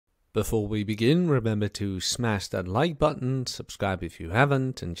Before we begin, remember to smash that like button, subscribe if you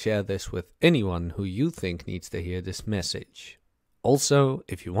haven't, and share this with anyone who you think needs to hear this message. Also,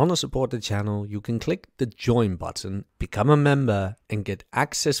 if you want to support the channel, you can click the join button, become a member, and get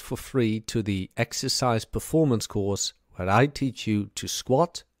access for free to the exercise performance course where I teach you to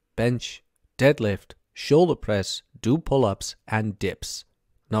squat, bench, deadlift, shoulder press, do pull-ups and dips.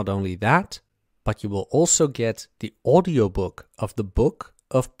 Not only that, but you will also get the audiobook of the Book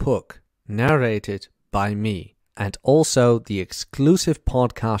of Puck, narrated by me, and also the exclusive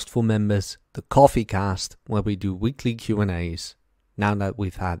podcast for members, the Coffee Cast, where we do weekly Q&As. Now that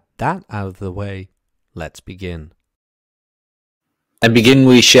we've had that out of the way, let's begin. And begin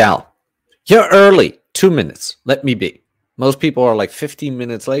we shall. You're early. 2 minutes. Let me be. Most people are like 15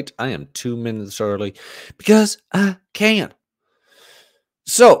 minutes late. I am 2 minutes early because I can.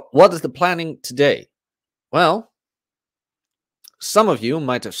 So, what is the planning today? Well, some of you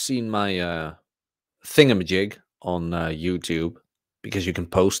might have seen my thingamajig on YouTube, because you can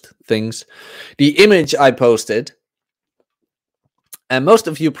post things. The image I posted, and most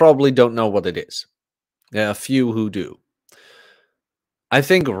of you probably don't know what it is. There are a few who do. I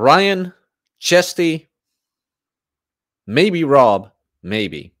think Ryan, Chesty, maybe Rob,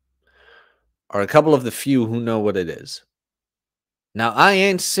 maybe, are a couple of the few who know what it is. Now, I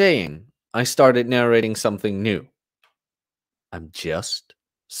ain't saying I started narrating something new. I'm just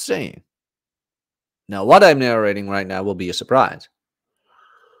saying. Now, what I'm narrating right now will be a surprise.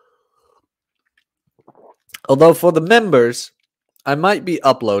 Although for the members, I might be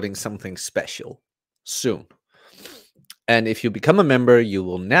uploading something special soon. And if you become a member, you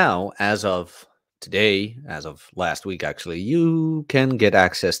will now, as of today, as of last week actually, you can get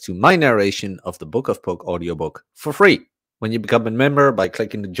access to my narration of the Book of Puck audiobook for free when you become a member by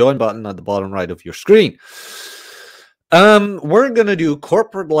clicking the join button at the bottom right of your screen. We're gonna do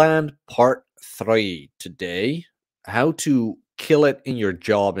CORPORATELAND Part 3 today. How to kill it in your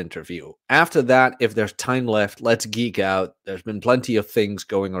job interview. After that, if there's time left, let's geek out. There's been plenty of things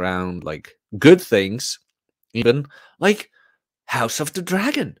going around, like good things, even like House of the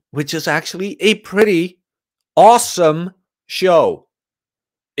Dragon, which is actually a pretty awesome show.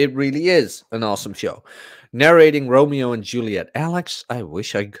 It really is an awesome show. Narrating Romeo and Juliet. Alex, I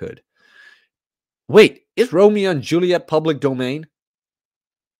wish I could. Wait, is Romeo and Juliet public domain?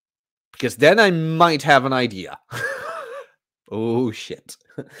 Because then I might have an idea. Oh, shit.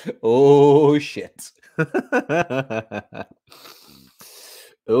 Oh, shit.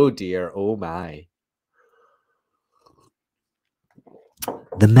 Oh, dear. Oh, my.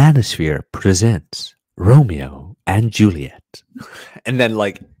 The Manosphere presents Romeo and Juliet. And then,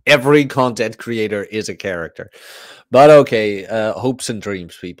 like, every content creator is a character. But okay, hopes and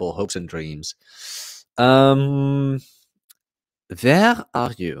dreams, people. Hopes and dreams. Where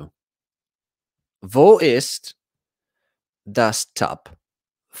are you? Wo ist das Tab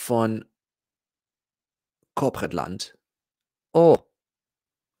von CORPORATELAND? Oh,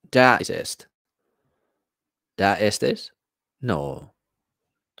 da ist es. Da ist es? No.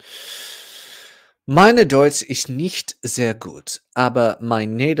 Meine Deutsch ist nicht sehr gut, aber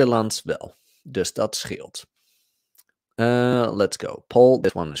mein Nederlands wel. Dus dat scheelt. Let's go. Paul,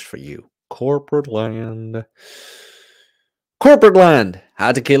 this one is for you. CORPORATELAND. CORPORATELAND.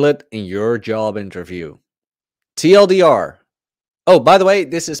 How to kill it in your job interview. TLDR. Oh, by the way,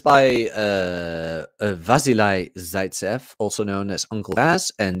 this is by Vasily Zaitsev, also known as Uncle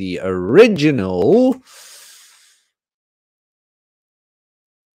Vaz, and the original...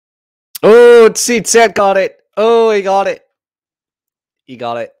 Oh, Zed got it. Oh, he got it. He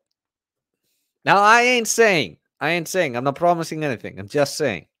got it. Now, I ain't saying. I'm not promising anything. I'm just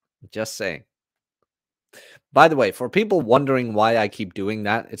saying. By the way, for people wondering why I keep doing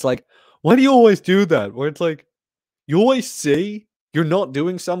that, it's like, why do you always do that? Where it's like, you always say you're not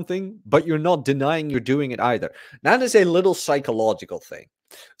doing something, but you're not denying you're doing it either. That is a little psychological thing.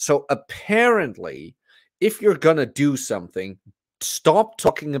 So apparently, if you're gonna do something, stop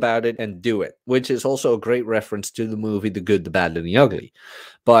talking about it and do it, which is also a great reference to the movie The Good, the Bad, and the Ugly.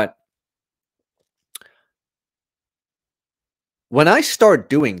 But when I start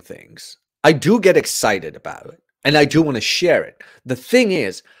doing things, I do get excited about it, and I do want to share it. The thing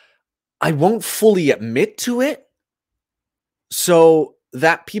is, I won't fully admit to it, so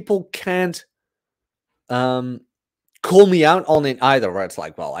that people can't call me out on it either, where it's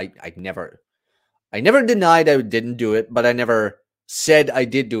like, well, I never denied I didn't do it, but I never said I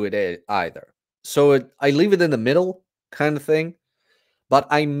did do it either. So I leave it in the middle kind of thing. But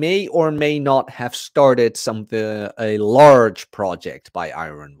I may or may not have started a large project by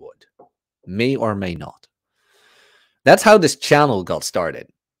Ironwood. May or may not. That's how this channel got started.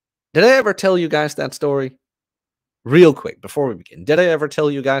 Did I ever tell you guys that story? Real quick, before we begin. Did I ever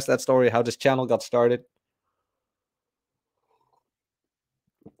tell you guys that story, how this channel got started?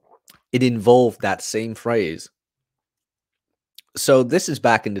 It involved that same phrase. So this is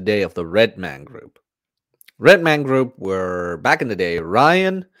back in the day of the Red Man Group. Red Man Group were, back in the day,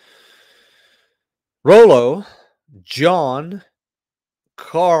 Ryan, Rollo, John,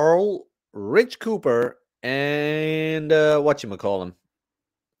 Carl, Rich Cooper, and whatchamacallem,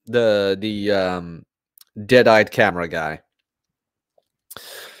 the dead-eyed camera guy.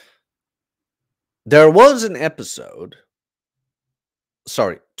 There was an episode.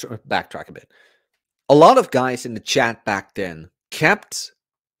 Sorry, backtrack a bit. A lot of guys in the chat back then kept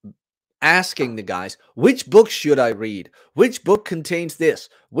asking the guys, which book should I read? Which book contains this?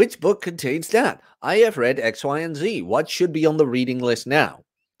 Which book contains that? I have read X, Y, and Z. What should be on the reading list now?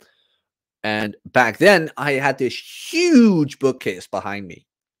 And back then, I had this huge bookcase behind me.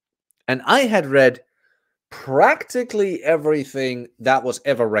 And I had read practically everything that was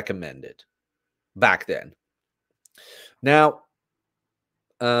ever recommended back then. Now,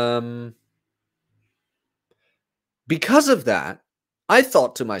 because of that, I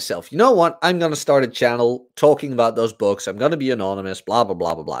thought to myself, you know what? I'm going to start a channel talking about those books. I'm going to be anonymous, blah, blah,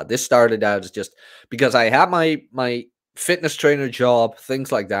 blah, blah, blah. This started out as just because I had my fitness trainer job,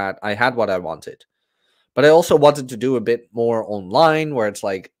 things like that. I had what I wanted. But I also wanted to do a bit more online where it's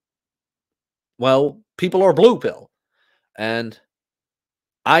like, well, people are blue pill. And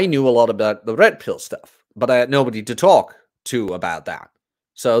I knew a lot about the red pill stuff, but I had nobody to talk to about that.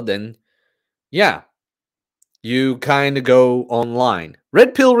 So then, yeah. You kind of go online.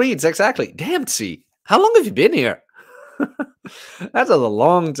 Red Pill Reads, exactly. Damn, see. How long have you been here? That's a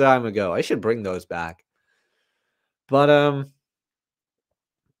long time ago. I should bring those back. But,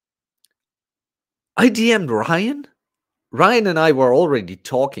 I DM'd Ryan. Ryan and I were already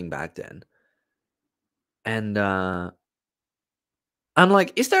talking back then. And, I'm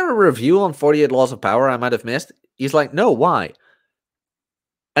like, is there a review on 48 Laws of Power I might have missed? He's like, no, why?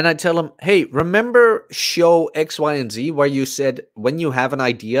 And I tell him, hey, remember show X, Y, and Z where you said when you have an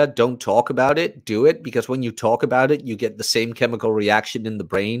idea, don't talk about it, do it. Because when you talk about it, you get the same chemical reaction in the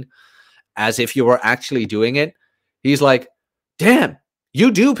brain as if you were actually doing it. He's like, damn,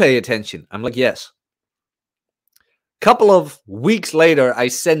 you do pay attention. I'm like, yes. Couple of weeks later, I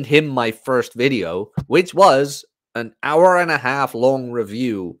sent him my first video, which was an 1.5 hour long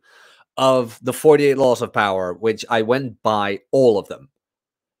review of the 48 Laws of Power, which I went by all of them.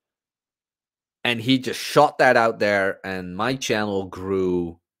 And he just shot that out there, and my channel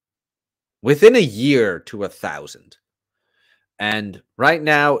grew within a year to 1,000. And right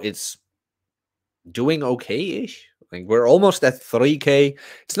now it's doing okay-ish. Like we're almost at 3K.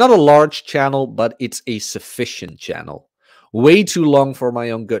 It's not a large channel, but it's a sufficient channel. Way too long for my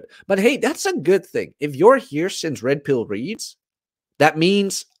own good. But hey, that's a good thing. If you're here since Red Pill Reads, that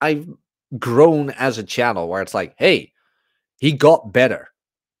means I've grown as a channel where it's like, hey, he got better.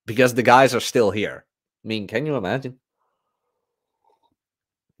 Because the guys are still here. I mean, can you imagine?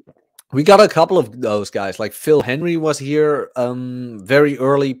 We got a couple of those guys. Like Phil Henry was here very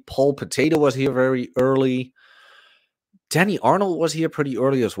early. Paul Potato was here very early. Danny Arnold was here pretty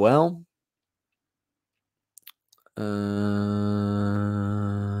early as well.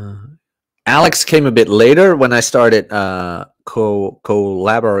 Alex came a bit later when I started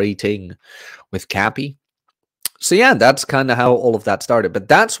collaborating with Cappy. So yeah, that's kind of how all of that started. But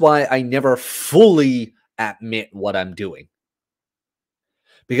that's why I never fully admit what I'm doing.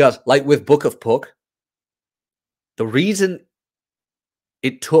 Because like with Book of Puck, the reason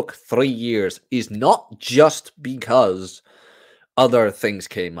it took 3 years is not just because other things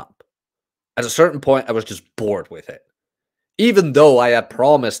came up. At a certain point, I was just bored with it. Even though I had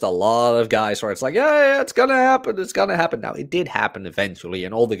promised a lot of guys where it's like, yeah, it's going to happen. It's going to happen. Now, it did happen eventually.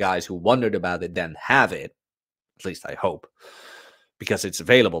 And all the guys who wondered about it then have it. At least I hope, because it's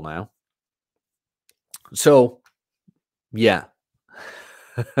available now. So, yeah.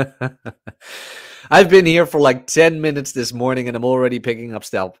 I've been here for like 10 minutes this morning and I'm already picking up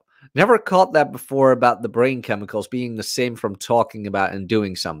stealth. Never caught that before about the brain chemicals being the same from talking about and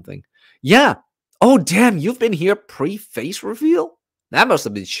doing something. Yeah. Oh, damn. You've been here pre-face reveal? That must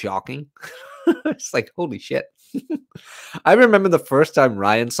have been shocking. It's like, holy shit. I remember the first time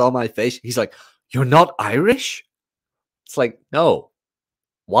Ryan saw my face. He's like, you're not Irish? It's like, no.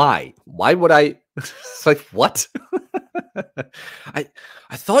 Why? Why would I? It's like, what? I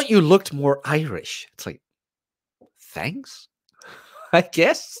thought you looked more Irish. It's like, thanks, I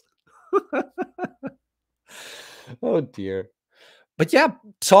guess. Oh dear. But yeah,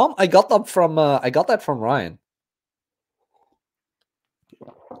 Tom, I got that from Ryan.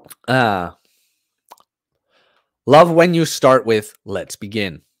 Love when you start with, let's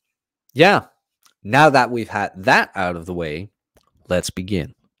begin. Yeah, now that we've had that out of the way, let's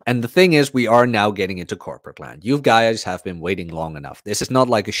begin. And the thing is, we are now getting into corporate land. You guys have been waiting long enough. This is not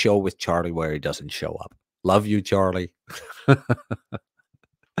like a show with Charlie where he doesn't show up. Love you, Charlie.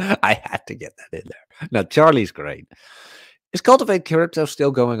 I had to get that in there. No, Charlie's great. Is Cultivate Crypto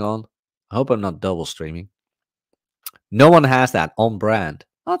still going on? I hope I'm not double streaming. No one has that on brand.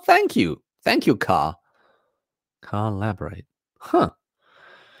 Oh, thank you. Thank you, Ka. Ka, elaborate. Huh.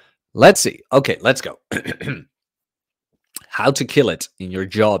 Let's see. Okay, let's go. How to kill it in your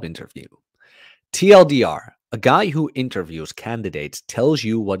job interview. TLDR, a guy who interviews candidates tells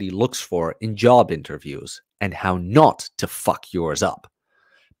you what he looks for in job interviews and how not to fuck yours up.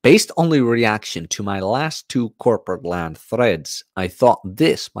 Based on the reaction to my last 2 corporate land threads, I thought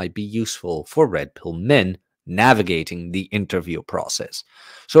this might be useful for Red Pill men navigating the interview process.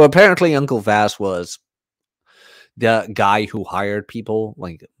 So apparently Uncle Vaz was the guy who hired people,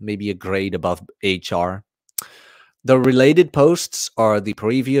 like maybe a grade above HR. The related posts are the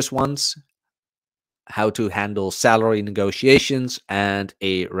previous ones: how to handle salary negotiations and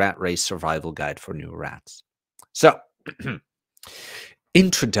a rat race survival guide for new rats. So,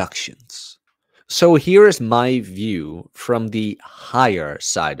 introductions. So here is my view from the higher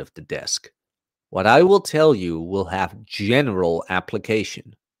side of the desk. What I will tell you will have general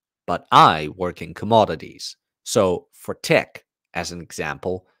application, but I work in commodities. So for tech, as an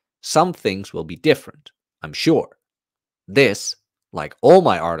example, some things will be different, I'm sure. This, like all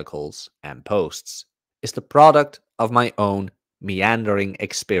my articles and posts, is the product of my own meandering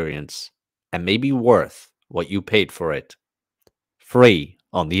experience and may be worth what you paid for it. Free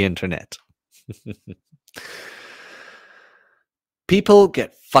on the internet. People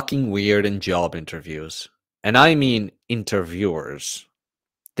get fucking weird in job interviews. And I mean interviewers.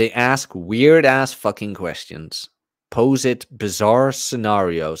 They ask weird ass fucking questions, posit bizarre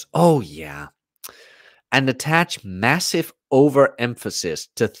scenarios. Oh yeah. And attach massive overemphasis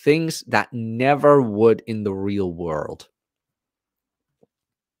to things that never would in the real world.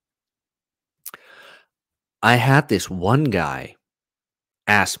 I had this one guy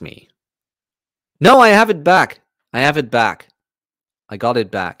ask me, "No, I have it back. I have it back. I got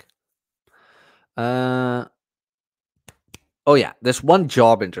it back." Oh yeah, this one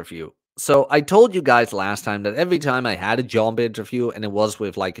job interview. So I told you guys last time that every time I had a job interview and it was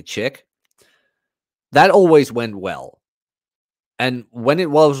with like a chick, that always went well. And when it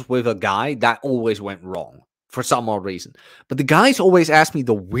was with a guy, that always went wrong for some odd reason. But the guys always ask me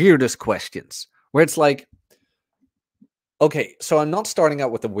the weirdest questions where it's like, okay, so I'm not starting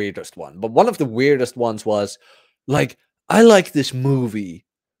out with the weirdest one, but one of the weirdest ones was like, I like this movie,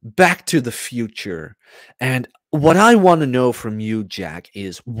 Back to the Future. And what I want to know from you, Jack,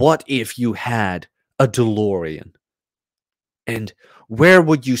 is what if you had a DeLorean? And where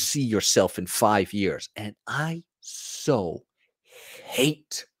would you see yourself in 5 years? And I so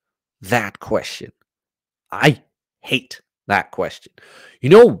hate that question. I hate that question. You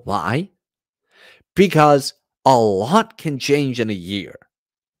know why? Because a lot can change in a year.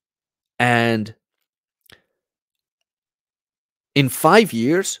 And in 5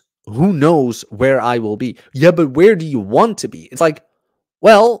 years, who knows where I will be? Yeah, but where do you want to be? It's like,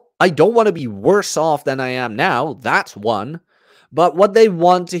 well, I don't want to be worse off than I am now. That's one. But what they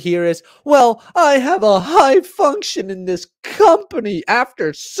want to hear is, well, I have a high function in this company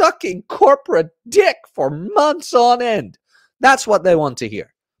after sucking corporate dick for months on end. That's what they want to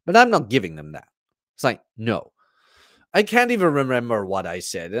hear. But I'm not giving them that. It's like, no. I can't even remember what I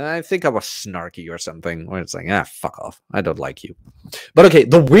said. And I think I was snarky or something. Where it's like, fuck off. I don't like you. But okay,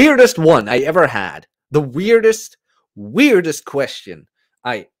 the weirdest one I ever had, the weirdest question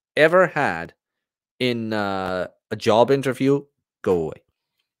I ever had in a job interview, go away,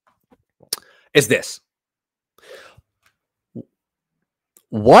 is this.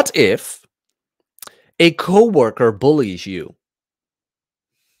 What if a coworker bullies you?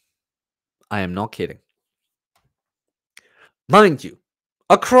 I am not kidding. Mind you,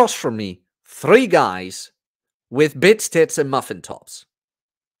 across from me, 3 guys with bits, tits, and muffin tops.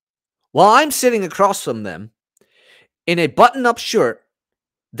 While I'm sitting across from them in a button-up shirt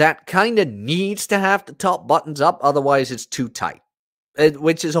that kind of needs to have the top buttons up, otherwise it's too tight.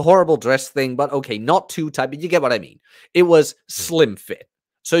 Which is a horrible dress thing, but okay, not too tight, but you get what I mean. It was slim fit,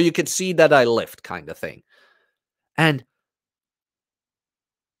 so you could see that I lift kind of thing. And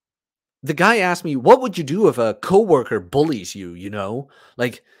the guy asked me, what would you do if a coworker bullies you, you know?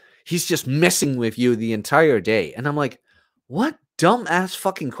 Like, he's just messing with you the entire day. And I'm like, what dumb-ass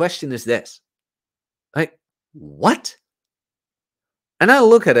fucking question is this? Like, what? And I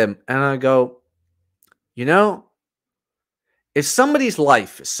look at him and I go, you know, if somebody's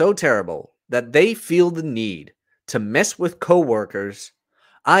life is so terrible that they feel the need to mess with coworkers,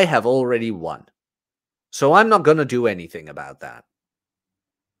 I have already won. So I'm not going to do anything about that.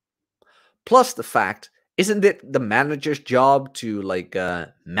 Plus the fact, isn't it the manager's job to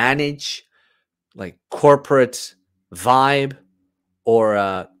manage like corporate vibe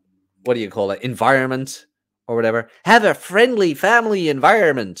or what do you call it, environment or whatever? Have a friendly family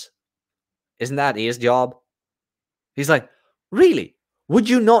environment. Isn't that his job? He's like, really? Would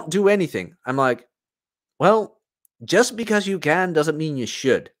you not do anything? I'm like, well, just because you can doesn't mean you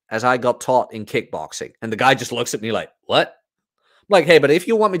should, as I got taught in kickboxing. And the guy just looks at me like, what? I'm like, hey, but if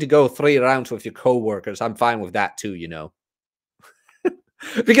you want me to go 3 rounds with your coworkers, I'm fine with that too, you know.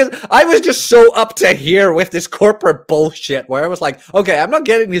 Because I was just so up to here with this corporate bullshit where I was like, okay, I'm not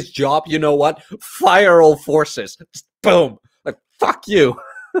getting this job. You know what? Fire all forces. Just boom. Like, fuck you.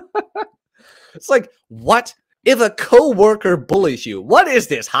 It's like, what? If a coworker bullies you, what is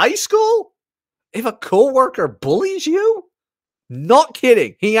this, high school? If a coworker bullies you? Not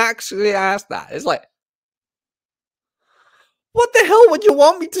kidding. He actually asked that. It's like, what the hell would you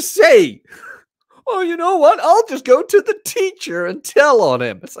want me to say? Oh, you know what? I'll just go to the teacher and tell on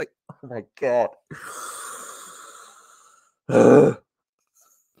him. It's like, oh my God.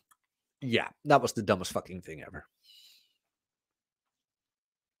 Yeah, that was the dumbest fucking thing ever.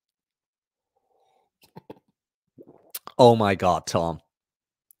 Oh my God, Tom.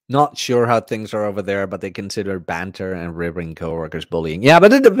 Not sure how things are over there, but they consider banter and ribbing coworkers bullying. Yeah,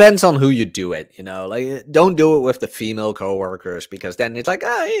 but it depends on who you do it, you know? Like, don't do it with the female coworkers because then it's like,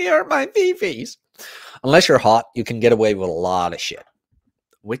 oh, you're my fifis. Unless you're hot, you can get away with a lot of shit.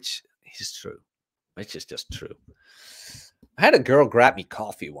 Which is true. Which is just true. I had a girl grab me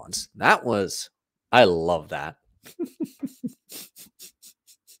coffee once. I love that.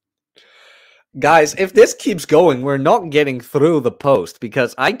 Guys, if this keeps going, we're not getting through the post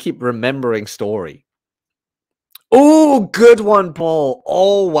because I keep remembering story. Oh, good one, Paul.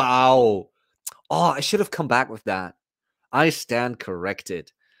 Oh, wow. Oh, I should have come back with that. I stand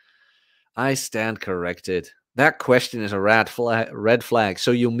corrected. That question is a red flag.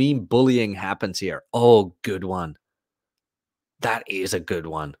 So you mean bullying happens here? Oh, good one. That is a good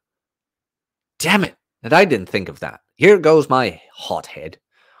one. Damn it. And I didn't think of that. Here goes my hot head.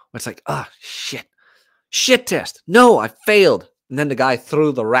 It's like, shit. Shit test. No, I failed. And then the guy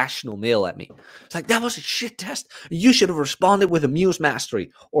threw the rational mail at me. It's like, that was a shit test. You should have responded with a Muse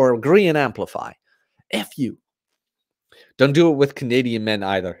Mastery or agree and amplify. F you. Don't do it with Canadian men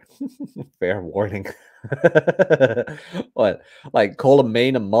either. Fair warning. What? Like call a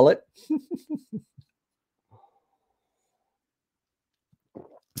mane a mullet?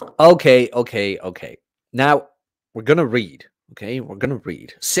 Okay. Now, we're going to read. Okay, we're going to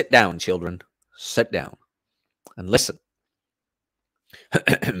read. Sit down, children. Sit down and listen.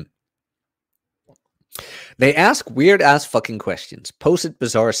 They ask weird-ass fucking questions, posit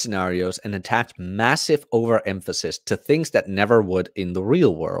bizarre scenarios, and attach massive overemphasis to things that never would in the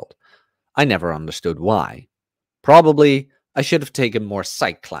real world. I never understood why. Probably, I should have taken more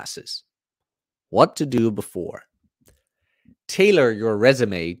psych classes. What to do before. Tailor your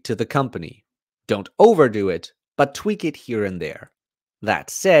resume to the company. Don't overdo it, but tweak it here and there. That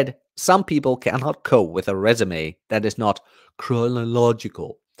said, some people cannot cope with a resume that is not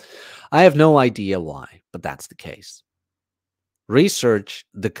chronological. I have no idea why, but that's the case. Research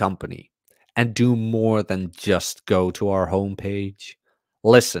the company and do more than just go to our homepage.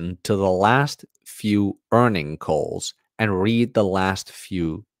 Listen to the last few earning calls and read the last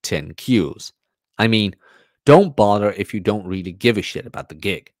few 10 Qs. I mean, don't bother if you don't really give a shit about the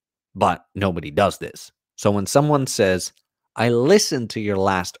gig, but nobody does this. So when someone says, I listened to your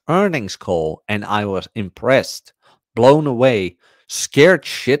last earnings call and I was impressed, blown away, scared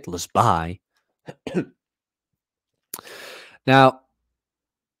shitless by. Now,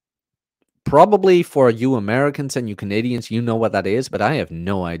 probably for you Americans and you Canadians, you know what that is, but I have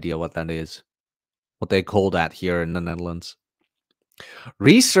no idea what that is. What they call that here in the Netherlands.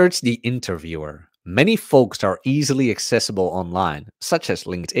 Research the interviewer. Many folks are easily accessible online, such as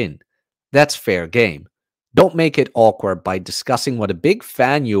LinkedIn. That's fair game. Don't make it awkward by discussing what a big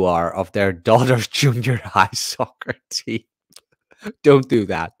fan you are of their daughter's junior high soccer team. Don't do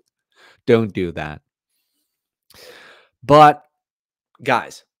that. Don't do that. But,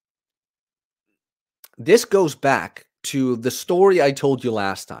 guys, this goes back to the story I told you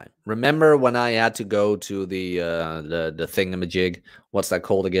last time. Remember when I had to go to the thingamajig? What's that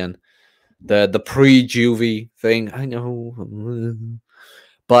called again? The pre-juvie thing. I know.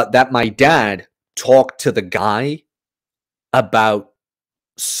 But that my dad talked to the guy about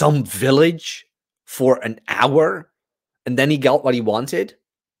some village for an hour and then he got what he wanted?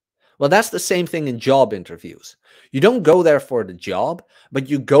 Well, that's the same thing in job interviews. You don't go there for the job, but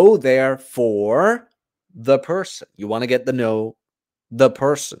you go there for the person. You want to get to know the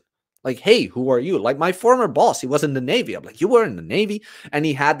person. Like, hey, who are you? Like my former boss, he was in the Navy. I'm like, you were in the Navy, and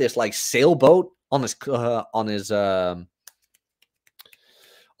he had this like sailboat on his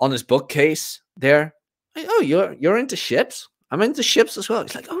bookcase there. Like, oh, you're into ships? I'm into ships as well.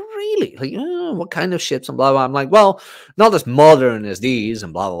 He's like, oh, really? Like, oh, what kind of ships and blah, blah. I'm like, well, not as modern as these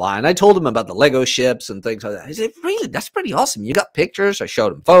and blah, blah, blah. And I told him about the Lego ships and things like that. He said, really? That's pretty awesome. You got pictures? I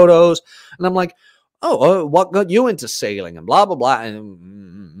showed him photos. And I'm like, oh, what got you into sailing and blah, blah, blah.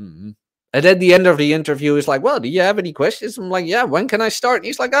 And at the end of the interview, he's like, well, do you have any questions? I'm like, yeah, when can I start? And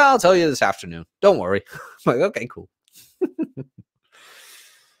he's like, oh, I'll tell you this afternoon. Don't worry. I'm like, okay, cool.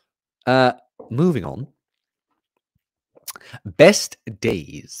 Moving on. Best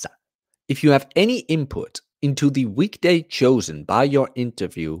days. If you have any input into the weekday chosen by your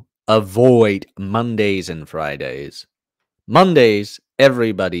interview, avoid Mondays and Fridays. Mondays,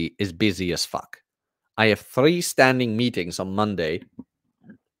 everybody is busy as fuck. I have 3 standing meetings on Monday.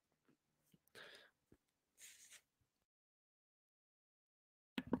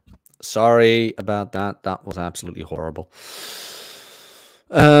 Sorry about that. That was absolutely horrible.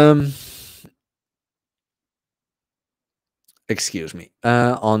 Excuse me.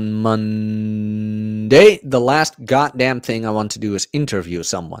 On Monday, the last goddamn thing I want to do is interview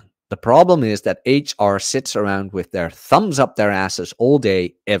someone. The problem is that HR sits around with their thumbs up their asses all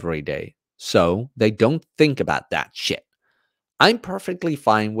day, every day. So they don't think about that shit. I'm perfectly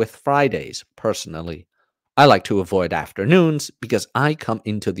fine with Fridays, personally. I like to avoid afternoons because I come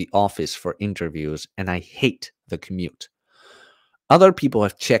into the office for interviews and I hate the commute. Other people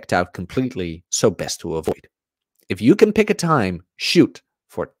have checked out completely, so best to avoid. If you can pick a time, shoot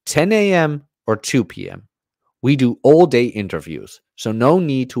for 10 a.m. or 2 p.m. We do all-day interviews, so no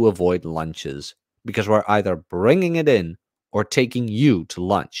need to avoid lunches because we're either bringing it in or taking you to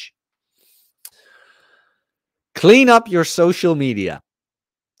lunch. Clean up your social media.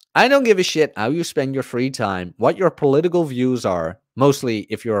 I don't give a shit how you spend your free time, what your political views are. Mostly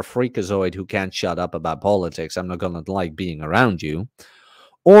if you're a freakazoid who can't shut up about politics, I'm not going to like being around you.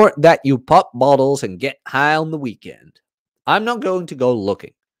 Or that you pop bottles and get high on the weekend. I'm not going to go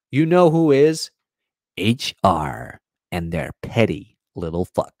looking. You know who is? HR and their petty little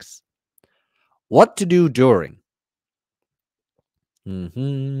fucks. What to do during?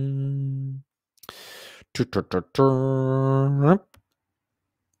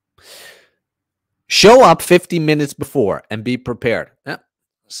 Show up 50 minutes before and be prepared. Yeah,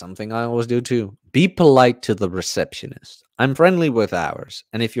 something I always do too. Be polite to the receptionist. I'm friendly with ours,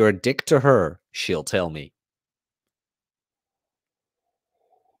 and if you're a dick to her, she'll tell me.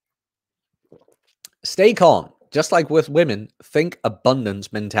 Stay calm. Just like with women, think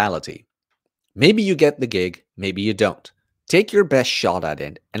abundance mentality. Maybe you get the gig, maybe you don't. Take your best shot at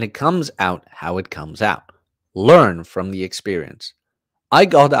it, and it comes out how it comes out. Learn from the experience. I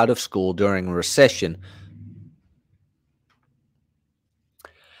got out of school during a recession,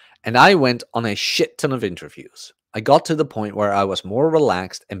 and I went on a shit ton of interviews. I got to the point where I was more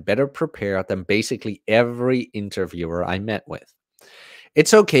relaxed and better prepared than basically every interviewer I met with.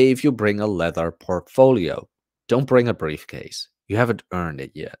 It's okay if you bring a leather portfolio. Don't bring a briefcase. You haven't earned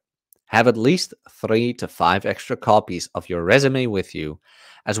it yet. Have at least 3 to 5 extra copies of your resume with you,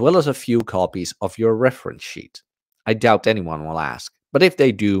 as well as a few copies of your reference sheet. I doubt anyone will ask, but if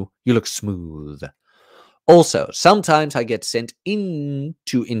they do, you look smooth. Also, sometimes I get sent in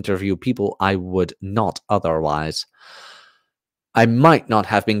to interview people I would not otherwise. I might not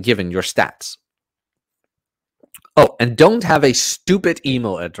have been given your stats. Oh, and don't have a stupid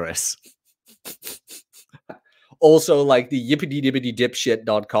email address. Also, like the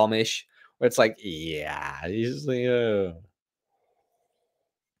yippity-dippity-dipshit.com-ish, where it's like, yeah, you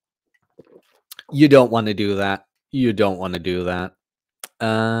don't want to do that. You don't want to do that.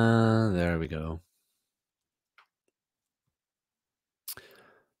 There we go.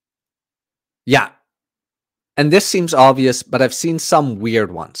 Yeah. And this seems obvious, but I've seen some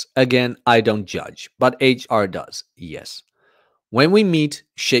weird ones. Again, I don't judge, but HR does. Yes. When we meet,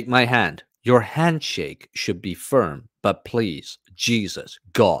 shake my hand. Your handshake should be firm, but please, Jesus,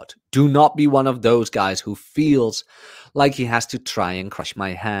 God, do not be one of those guys who feels like he has to try and crush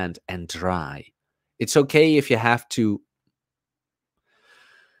my hand and dry. It's okay if you have to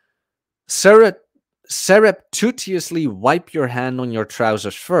surreptitiously wipe your hand on your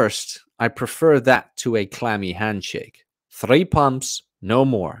trousers first. I prefer that to a clammy handshake. 3 pumps, no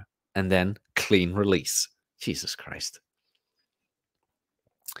more, and then clean release. Jesus Christ.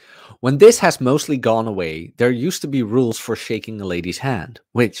 When this has mostly gone away, there used to be rules for shaking a lady's hand,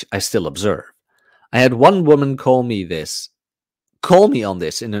 which I still observe. I had one woman call me on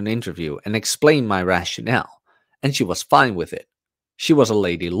this in an interview and explain my rationale, and she was fine with it. She was a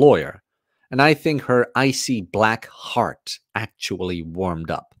lady lawyer, and I think her icy black heart actually warmed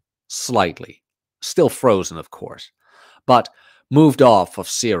up, slightly. Still frozen, of course, but moved off of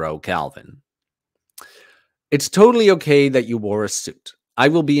 0 Kelvin. It's totally okay that you wore a suit. I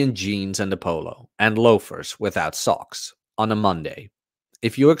will be in jeans and a polo, and loafers without socks, on a Monday.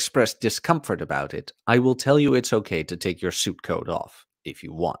 If you express discomfort about it, I will tell you it's okay to take your suit coat off, if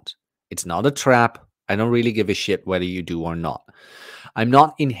you want. It's not a trap. I don't really give a shit whether you do or not. I'm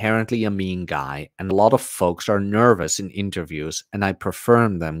not inherently a mean guy, and a lot of folks are nervous in interviews, and I prefer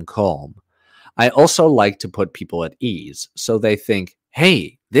them calm. I also like to put people at ease, so they think,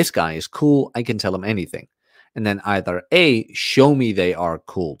 hey, this guy is cool, I can tell him anything. And then either A, show me they are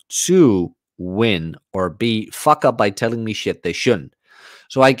cool, 2, win, or B, fuck up by telling me shit they shouldn't,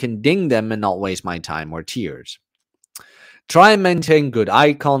 so I can ding them and not waste my time or tears. Try and maintain good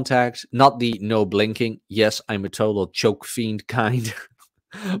eye contact, not the no blinking, yes, I'm a total choke fiend kind,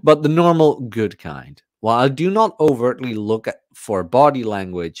 but the normal good kind. While I do not overtly look for body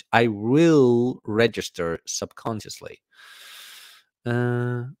language, I will register subconsciously.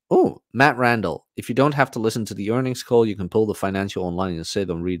 Matt Randall. If you don't have to listen to the earnings call, you can pull the financial online and say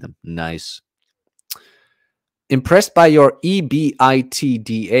don't read them. Nice. Impressed by your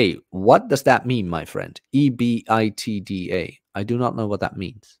EBITDA. What does that mean, my friend? EBITDA. I do not know what that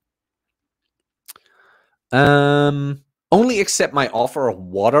means. Only accept my offer of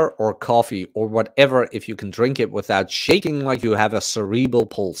water or coffee or whatever if you can drink it without shaking like you have a cerebral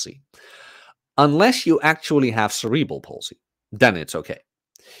palsy. Unless you actually have cerebral palsy, then it's okay.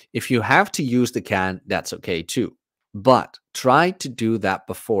 If you have to use the can, that's okay too. But try to do that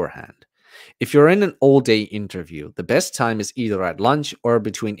beforehand. If you're in an all-day interview, the best time is either at lunch or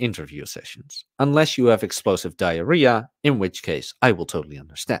between interview sessions. Unless you have explosive diarrhea, in which case I will totally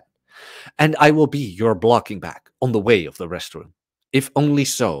understand. And I will be your blocking back on the way of the restroom. If only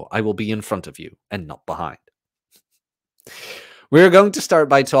so, I will be in front of you and not behind. We're going to start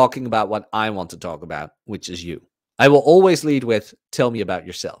by talking about what I want to talk about, which is you. I will always lead with, tell me about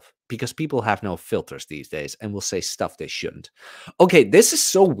yourself, because people have no filters these days and will say stuff they shouldn't. Okay, this is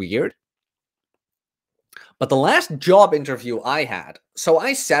so weird. But the last job interview I had, so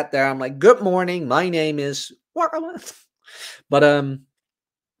I sat there, I'm like, good morning, my name is... But,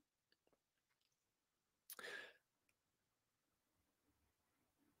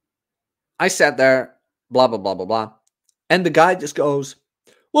 I sat there, blah, blah, blah, blah, blah. And the guy just goes,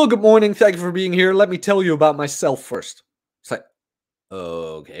 well, good morning. Thank you for being here. Let me tell you about myself first. It's like,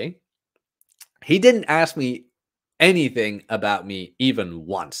 okay. He didn't ask me anything about me even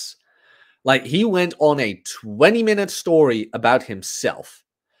once. Like, he went on a 20-minute story about himself.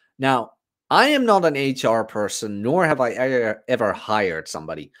 Now, I am not an HR person, nor have I ever hired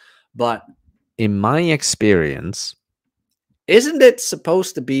somebody. But in my experience, isn't it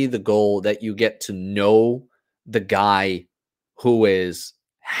supposed to be the goal that you get to know the guy who is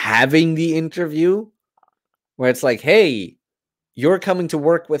having the interview? Where it's like, hey, you're coming to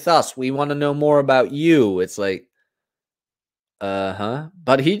work with us. We want to know more about you. It's like,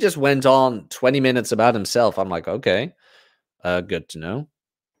 But he just went on 20 minutes about himself. I'm like, okay, good to know,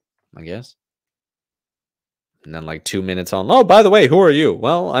 I guess. And then like 2 minutes on, oh, by the way, who are you?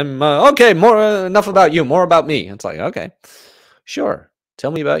 Well, I'm, okay, more, enough about you, more about me. It's like, okay, sure.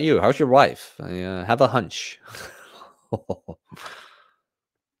 Tell me about you. How's your wife? I have a hunch.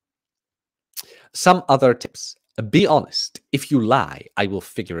 Some other tips. Be honest. If you lie, I will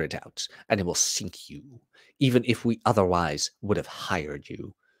figure it out, and it will sink you, even if we otherwise would have hired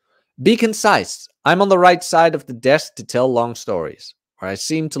you. Be concise. I'm on the right side of the desk to tell long stories, or I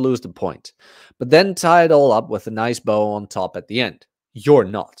seem to lose the point, but then tie it all up with a nice bow on top at the end. You're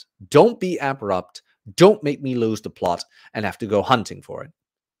not. Don't be abrupt. Don't make me lose the plot and have to go hunting for it.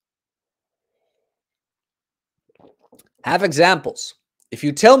 Have examples. If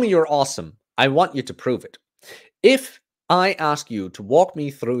you tell me you're awesome, I want you to prove it. If I ask you to walk me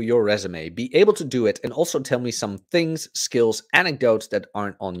through your resume, be able to do it and also tell me some things, skills, anecdotes that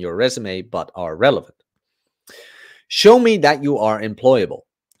aren't on your resume but are relevant. Show me that you are employable.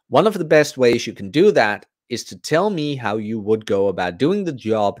 One of the best ways you can do that is to tell me how you would go about doing the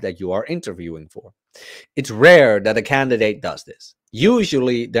job that you are interviewing for. It's rare that a candidate does this.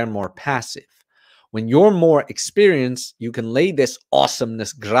 Usually, they're more passive. When you're more experienced, you can lay this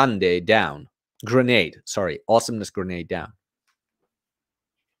awesomeness grenade down. Awesomeness grenade down.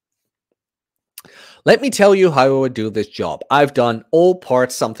 Let me tell you how I would do this job. I've done all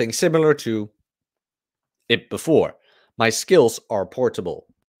parts something similar to it before. My skills are portable.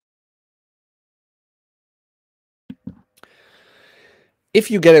 If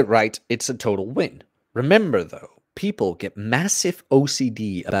you get it right, it's a total win. Remember, though, people get massive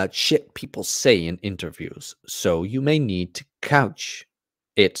OCD about shit people say in interviews, so you may need to couch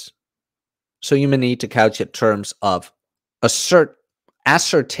it. So you may need to couch it in terms of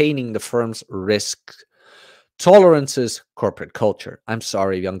ascertaining the firm's risk tolerances, corporate culture. I'm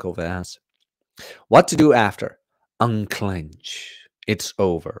sorry, Uncle Vaz. What to do after? Unclench. It's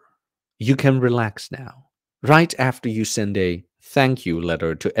over. You can relax now. Right after you send a thank you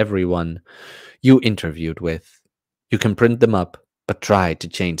letter to everyone you interviewed with. You can print them up, but try to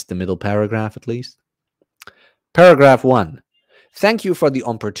change the middle paragraph at least. Paragraph 1. Thank you for the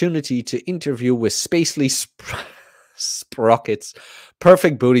opportunity to interview with Spacely Sprockets,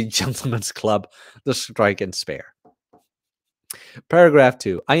 Perfect Booty Gentlemen's Club, The Strike and Spare. Paragraph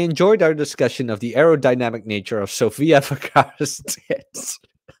 2. I enjoyed our discussion of the aerodynamic nature of Sofia Vergara's tits.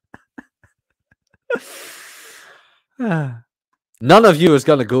 None of you is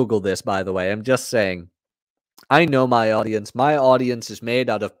going to Google this, by the way. I'm just saying. I know my audience. My audience is made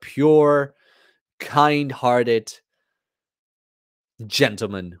out of pure, kind-hearted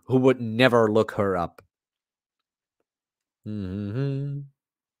gentlemen who would never look her up.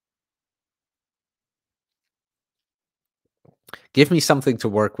 Give me something to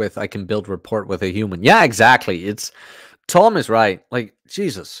work with. I can build rapport with a human. Yeah, exactly. Tom is right. Like,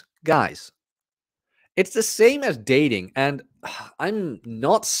 Jesus, guys. It's the same as dating. And I'm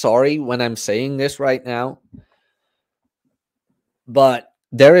not sorry when I'm saying this right now. But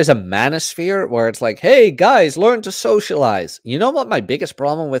there is a manosphere where it's like, hey, guys, learn to socialize. You know what my biggest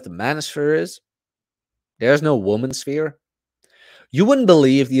problem with the manosphere is? There's no woman sphere. You wouldn't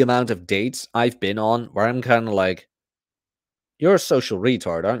believe the amount of dates I've been on where I'm kind of like, you're a social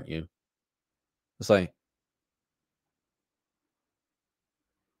retard, aren't you? It's like,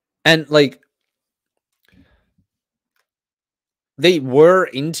 and like, they were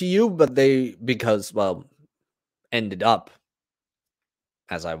into you, but because, well, ended up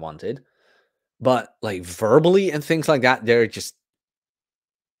as I wanted. But like verbally and things like that, they're just,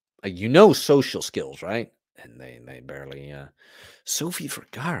 like, social skills, right? And they barely, Sophie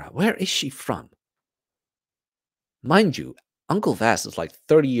Vergara, where is she from? Mind you, Uncle Vass is like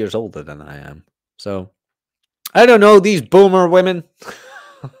 30 years older than I am. So, I don't know, these boomer women.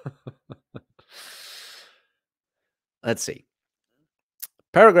 Let's see.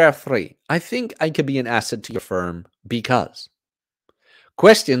 Paragraph 3. I think I could be an asset to your firm because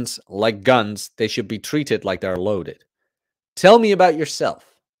questions like guns, they should be treated like they're loaded. Tell me about yourself.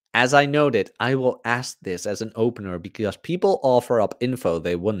 As I noted, I will ask this as an opener because people offer up info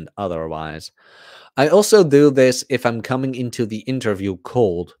they wouldn't otherwise. I also do this if I'm coming into the interview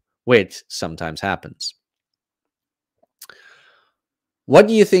cold, which sometimes happens. What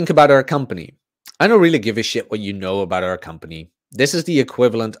do you think about our company? I don't really give a shit what you know about our company. This is the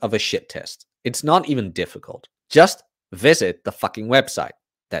equivalent of a shit test. It's not even difficult. Just visit the fucking website.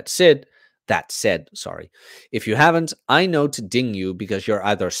 That's it. That said, sorry. If you haven't, I know to ding you because you're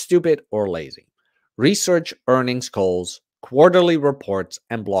either stupid or lazy. Research earnings calls, quarterly reports,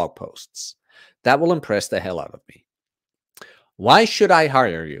 and blog posts. That will impress the hell out of me. Why should I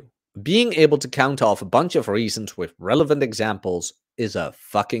hire you? Being able to count off a bunch of reasons with relevant examples is a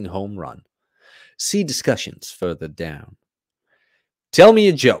fucking home run. See discussions further down. Tell me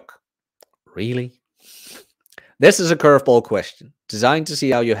a joke. Really? This is a curveball question, designed to see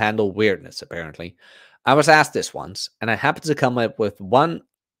how you handle weirdness, apparently. I was asked this once, and I happened to come up with one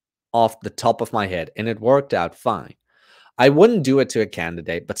off the top of my head, and it worked out fine. I wouldn't do it to a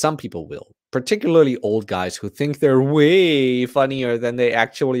candidate, but some people will, particularly old guys who think they're way funnier than they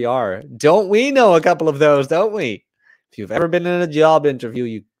actually are. Don't we know a couple of those, don't we? If you've ever been in a job interview,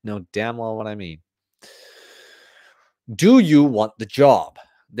 you know damn well what I mean. Do you want the job?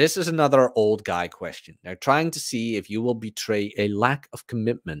 This is another old guy question. They're trying to see if you will betray a lack of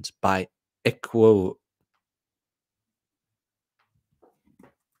commitment by equivocating.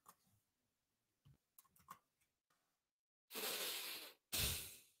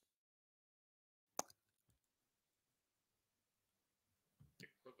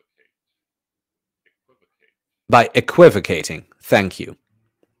 Thank you.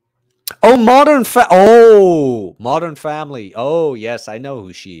 Oh, Modern Family. Oh, yes, I know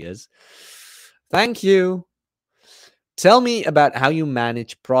who she is. Thank you. Tell me about how you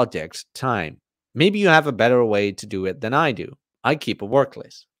manage projects time. Maybe you have a better way to do it than I do. I keep a work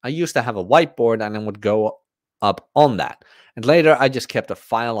list. I used to have a whiteboard and I would go up on that. And later I just kept a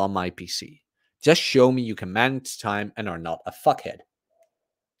file on my PC. Just show me you can manage time and are not a fuckhead.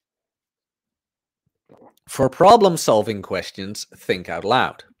 For problem-solving questions, think out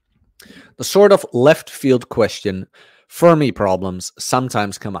loud. The sort of left-field question, Fermi problems,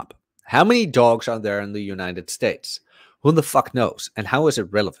 sometimes come up. How many dogs are there in the United States? Who the fuck knows? And how is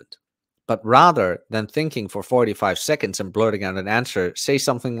it relevant? But rather than thinking for 45 seconds and blurting out an answer, say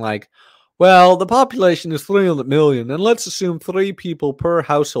something like, well, the population is 300 million, and let's assume 3 people per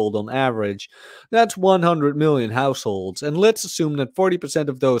household on average. That's 100 million households, and let's assume that 40%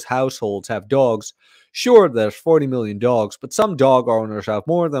 of those households have dogs. Sure, there's 40 million dogs, but some dog owners have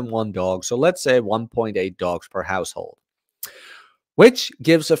more than one dog, so let's say 1.8 dogs per household, which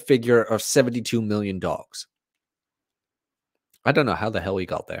gives a figure of 72 million dogs. I don't know how the hell we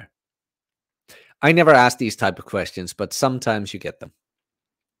got there. I never ask these type of questions, but sometimes you get them.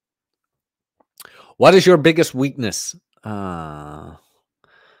 What is your biggest weakness? I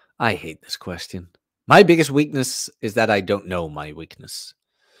hate this question. My biggest weakness is that I don't know my weakness.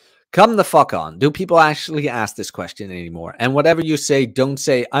 Come the fuck on. Do people actually ask this question anymore? And whatever you say, don't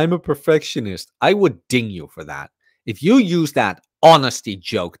say, I'm a perfectionist. I would ding you for that. If you use that honesty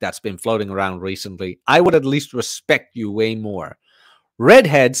joke that's been floating around recently, I would at least respect you way more.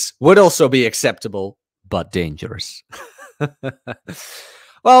 Redheads would also be acceptable, but dangerous.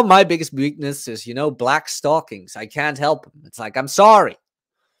 Well, my biggest weakness is, black stockings. I can't help them. It's like, I'm sorry.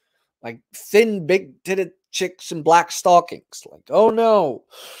 Like thin, big-titted chicks in black stockings. Like, oh no.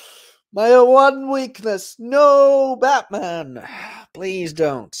 My one weakness. No, Batman. Please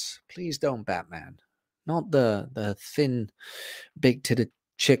don't. Please don't, Batman. Not the thin, big-titted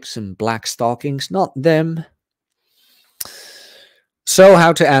chicks in black stockings. Not them. So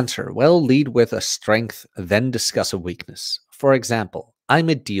how to answer? Well, lead with a strength, then discuss a weakness. For example, I'm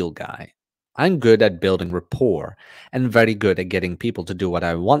a deal guy. I'm good at building rapport and very good at getting people to do what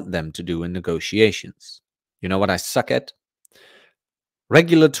I want them to do in negotiations. You know what I suck at?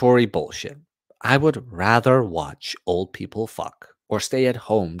 Regulatory bullshit. I would rather watch old people fuck or stay at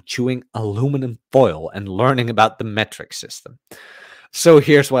home chewing aluminum foil and learning about the metric system. So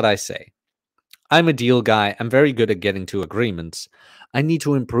here's what I say. I'm a deal guy. I'm very good at getting to agreements. I need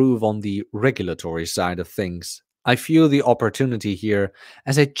to improve on the regulatory side of things. I feel the opportunity here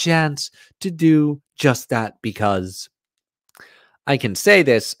as a chance to do just that because I can say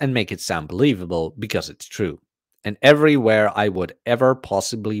this and make it sound believable because it's true. And everywhere I would ever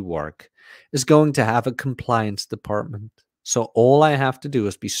possibly work is going to have a compliance department. So all I have to do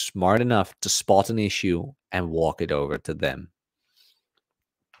is be smart enough to spot an issue and walk it over to them.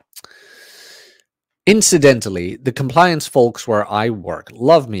 Incidentally, the compliance folks where I work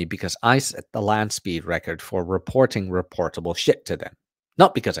love me because I set the land speed record for reporting reportable shit to them.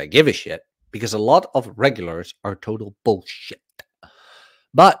 Not because I give a shit, because a lot of regulars are total bullshit.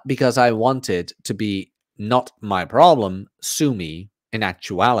 But because I wanted to be not my problem, sue me. In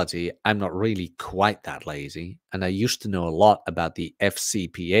actuality, I'm not really quite that lazy, and I used to know a lot about the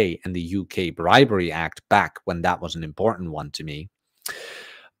FCPA and the UK Bribery Act back when that was an important one to me.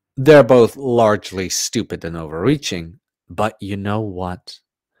 They're both largely stupid and overreaching, but you know what?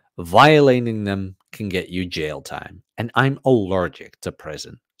 Violating them can get you jail time, and I'm allergic to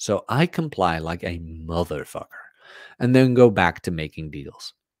prison, so I comply like a motherfucker, and then go back to making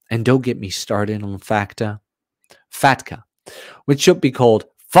deals. And don't get me started on FATCA, which should be called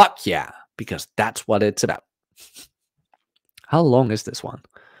Fuck Yeah, because that's what it's about. How long is this one?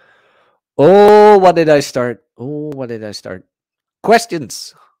 Oh, what did I start?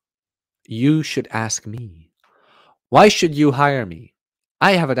 Questions. You should ask me. Why should you hire me?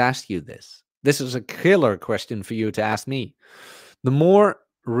 I haven't asked you this. This is a killer question for you to ask me. The more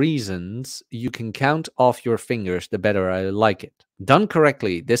reasons you can count off your fingers, the better I like it. Done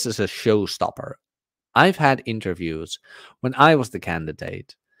correctly, this is a showstopper. I've had interviews when I was the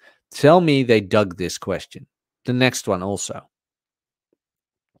candidate tell me they dug this question. The next one also.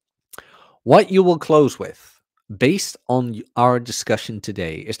 What you will close with. Based on our discussion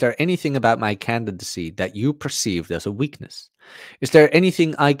today, is there anything about my candidacy that you perceived as a weakness? Is there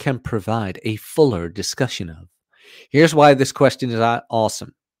anything I can provide a fuller discussion of? Here's why this question is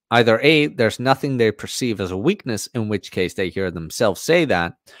awesome. Either A, there's nothing they perceive as a weakness, in which case they hear themselves say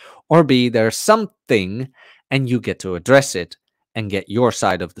that, or B, there's something and you get to address it and get your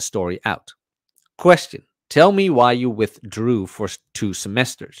side of the story out. Question. Tell me why you withdrew for 2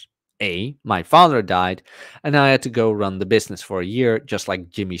 semesters. A, my father died, and I had to go run the business for a year, just like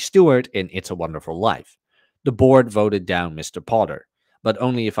Jimmy Stewart in It's a Wonderful Life. The board voted down Mr. Potter, but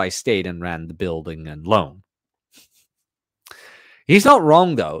only if I stayed and ran the building and loan. He's not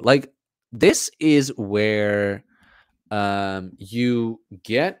wrong, though. Like, this is where you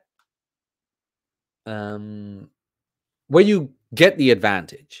get where you get the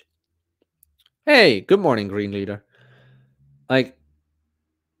advantage. Hey, good morning, Green Leader. Like,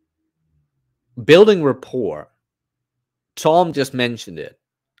 building rapport. Tom just mentioned it,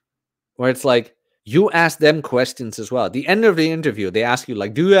 where it's like, you ask them questions as well. At the end of the interview, they ask you,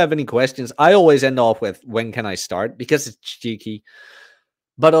 like, do you have any questions? I always end off with, when can I start? Because it's cheeky.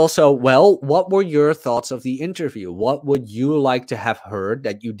 But also, well, what were your thoughts of the interview? What would you like to have heard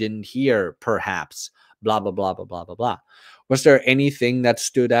that you didn't hear, perhaps? Blah, blah, blah, blah, blah, blah, blah. Was there anything that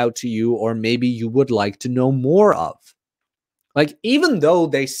stood out to you or maybe you would like to know more of? Like, even though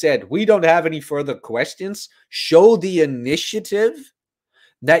they said, we don't have any further questions, show the initiative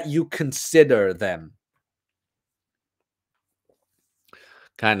that you consider them.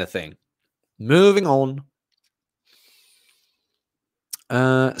 Kind of thing. Moving on.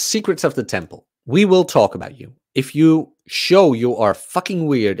 Secrets of the Temple. We will talk about you. If you show you are fucking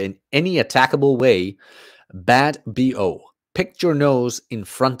weird in any attackable way, bad BO. Pick your nose in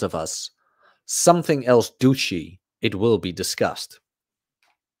front of us. Something else douchey. It will be discussed.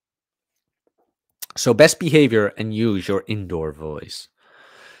 So best behavior and use your indoor voice.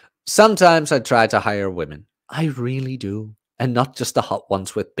 Sometimes I try to hire women. I really do. And not just the hot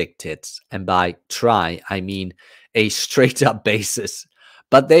ones with big tits. And by try, I mean a straight up basis.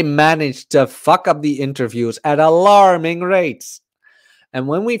 But they manage to fuck up the interviews at alarming rates. And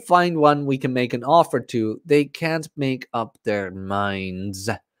when we find one we can make an offer to, they can't make up their minds.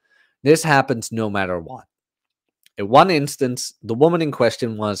 This happens no matter what. In one instance, the woman in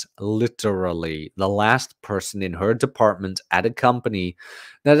question was literally the last person in her department at a company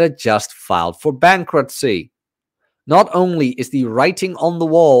that had just filed for bankruptcy. Not only is the writing on the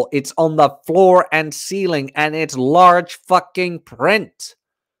wall, it's on the floor and ceiling, and it's large fucking print.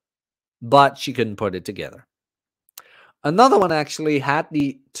 But she couldn't put it together. Another one actually had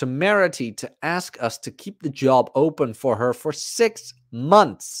the temerity to ask us to keep the job open for her for 6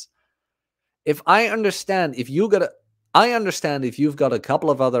 months. I understand if you've got a couple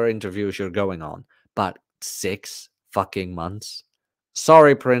of other interviews you're going on, but 6 fucking months?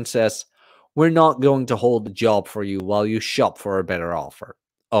 Sorry, princess. We're not going to hold the job for you while you shop for a better offer.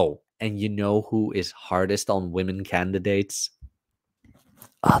 Oh, and you know who is hardest on women candidates?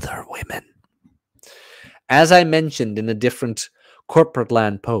 Other women. As I mentioned in a different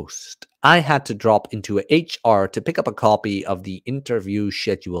CORPORATELAND post, I had to drop into HR to pick up a copy of the interview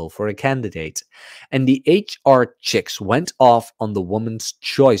schedule for a candidate, and the HR chicks went off on the woman's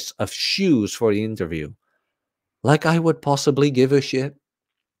choice of shoes for the interview. Like I would possibly give a shit.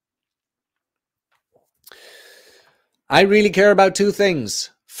 I really care about 2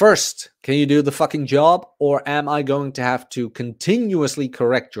 things. First, can you do the fucking job, or am I going to have to continuously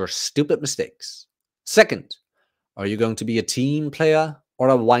correct your stupid mistakes? Second, are you going to be a team player or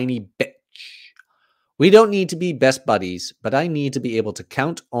a whiny bitch? We don't need to be best buddies, but I need to be able to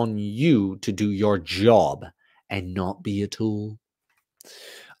count on you to do your job and not be a tool.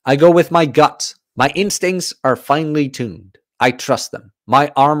 I go with my gut. My instincts are finely tuned. I trust them.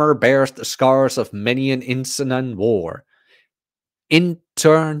 My armor bears the scars of many an internecine war.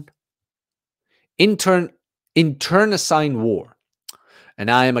 Internecine war.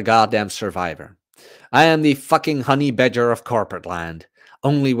 And I am a goddamn survivor. I am the fucking honey badger of CORPORATELAND,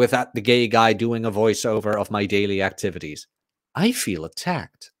 only without the gay guy doing a voiceover of my daily activities. I feel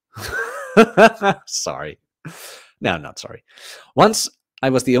attacked. Sorry. No, not sorry. Once I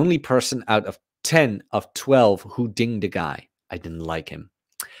was the only person out of 10 of 12 who dinged a guy. I didn't like him.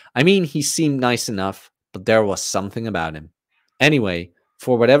 I mean, he seemed nice enough, but there was something about him. Anyway,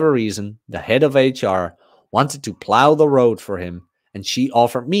 for whatever reason, the head of HR wanted to plow the road for him, and she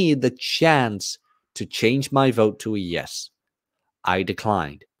offered me the chance to change my vote to a yes. I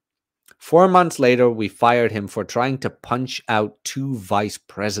declined. 4 months later, we fired him for trying to punch out 2 vice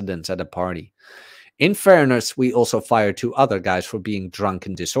presidents at a party. In fairness, we also fired 2 other guys for being drunk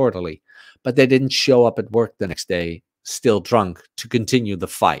and disorderly, but they didn't show up at work the next day, still drunk, to continue the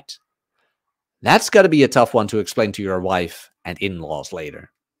fight. That's got to be a tough one to explain to your wife and in-laws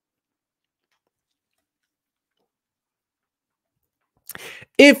later.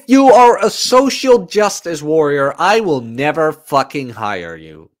 If you are a social justice warrior, I will never fucking hire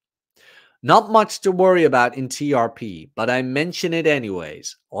you. Not much to worry about in TRP, but I mention it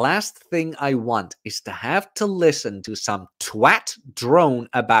anyways. Last thing I want is to have to listen to some twat drone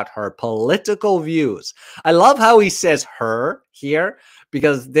about her political views. I love how he says her here,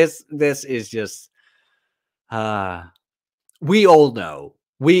 because this is just we all know.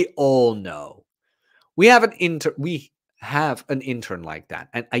 We all know. We have an intern like that,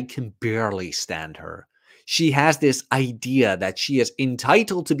 and I can barely stand her. She has this idea that she is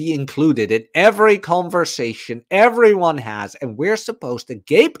entitled to be included in every conversation everyone has, and we're supposed to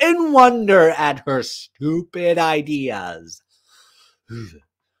gape in wonder at her stupid ideas.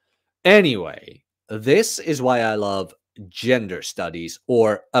 Anyway, this is why I love gender studies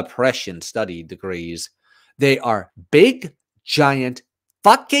or oppression study degrees. They are big, giant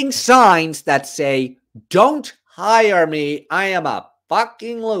fucking signs that say, "Don't hire me. I am a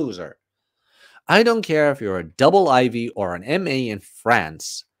fucking loser." I don't care if you're a double Ivy or an MA in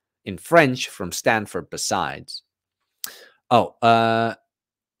French from Stanford besides.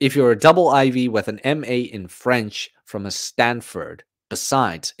 If you're a double Ivy with an MA in French from a Stanford,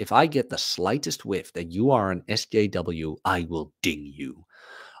 besides, if I get the slightest whiff that you are an SJW, I will ding you.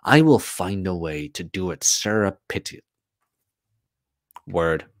 I will find a way to do it surreptitiously.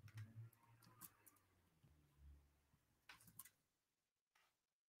 Word.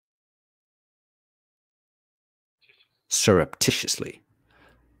 Surreptitiously.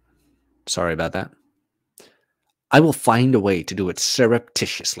 Sorry about that. I will find a way to do it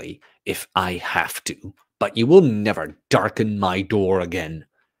surreptitiously if I have to, but you will never darken my door again.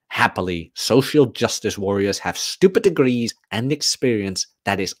 Happily, social justice warriors have stupid degrees and experience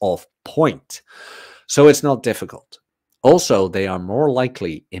that is off point, so it's not difficult. Also, they are more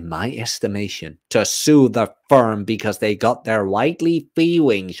likely, in my estimation, to sue the firm because they got their wifely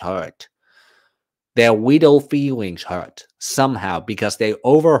feelings hurt. Their widow feelings hurt somehow because they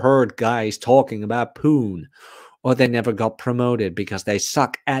overheard guys talking about poon, or they never got promoted because they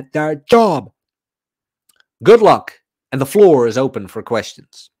suck at their job. Good luck, and the floor is open for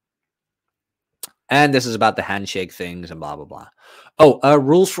questions. And this is about the handshake things and blah, blah, blah.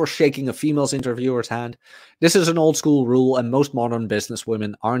 Rules for shaking a female's interviewer's hand. This is an old school rule, and most modern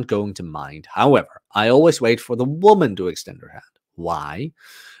businesswomen aren't going to mind. However, I always wait for the woman to extend her hand. Why?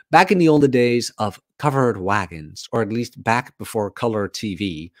 Back in the older days of covered wagons, or at least back before color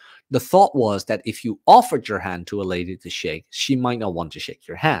TV, the thought was that if you offered your hand to a lady to shake, she might not want to shake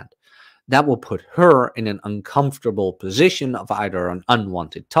your hand. That will put her in an uncomfortable position of either an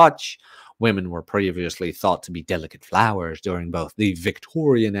unwanted touch. Women were previously thought to be delicate flowers during both the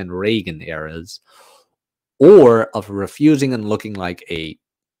Victorian and Reagan eras, or of refusing and looking like a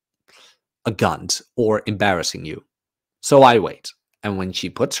gunt or embarrassing you. So I wait. And when she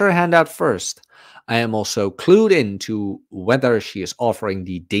puts her hand out first, I am also clued into whether she is offering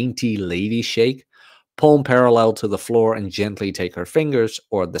the dainty lady shake, palm parallel to the floor and gently take her fingers,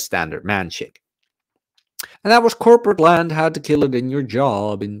 or the standard man shake. And that was CORPORATELAND, how to kill it in your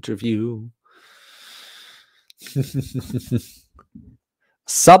job interview.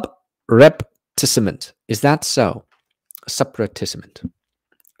 Subrepticement. Is that so? Subrepticement.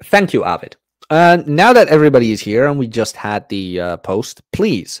 Thank you, Avid. Now that everybody is here and we just had the post,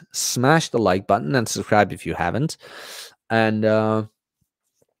 please smash the like button and subscribe if you haven't. And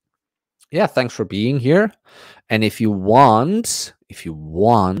yeah, thanks for being here. And if you want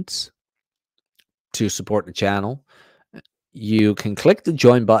to support the channel, you can click the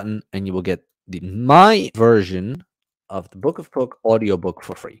join button and you will get my version of the Book of Book audiobook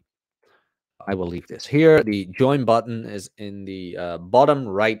for free. I will leave this here. The join button is in the bottom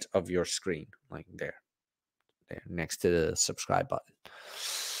right of your screen, like there, next to the subscribe button.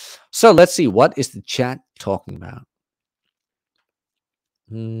 So let's see, what is the chat talking about?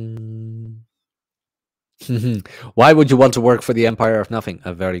 Why would you want to work for the Empire of Nothing?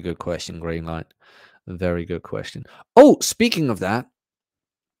 A very good question, Green Light. Very good question. Oh, speaking of that,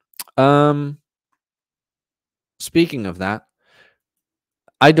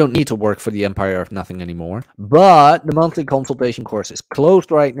 I don't need to work for the Empire of Nothing anymore, but the monthly consultation course is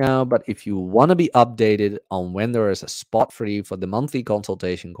closed right now. But if you want to be updated on when there is a spot free for the monthly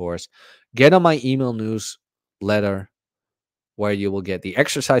consultation course, get on my email newsletter where you will get the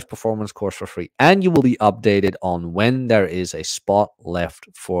exercise performance course for free, and you will be updated on when there is a spot left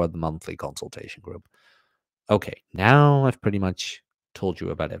for the monthly consultation group. Okay, now I've pretty much told you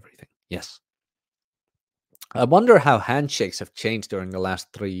about everything. Yes. I wonder how handshakes have changed during the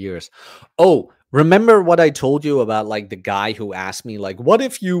last 3 years. Oh, remember what I told you about, like, the guy who asked me, like, what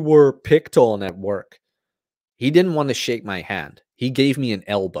if you were picked on at work? He didn't want to shake my hand. He gave me an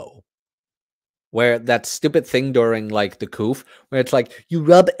elbow. Where that stupid thing during, like, the coof, where it's like, you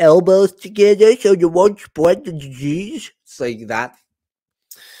rub elbows together so you won't spread the disease. It's like that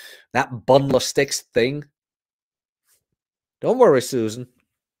bundle of sticks thing. Don't worry, Susan.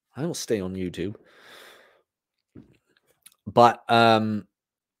 I will stay on YouTube. But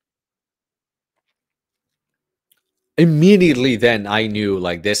immediately then I knew,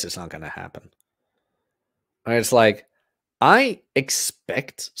 like, this is not going to happen. It's like, I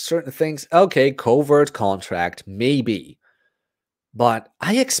expect certain things. Okay, covert contract, maybe. But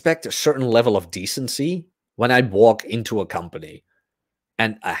I expect a certain level of decency when I walk into a company.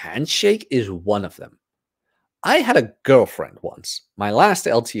 And a handshake is one of them. I had a girlfriend once, my last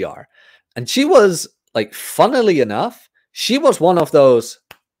LTR, and she was like, funnily enough, she was one of those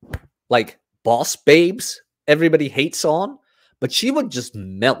like boss babes everybody hates on, but she would just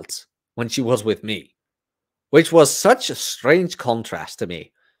melt when she was with me, which was such a strange contrast to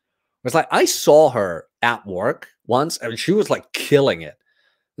me. It's like I saw her at work once and she was like killing it.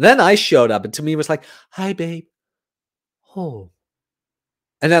 Then I showed up and to me was like, "Hi, babe." Oh.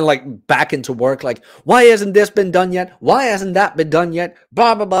 And then like back into work, like, why hasn't this been done yet? Why hasn't that been done yet?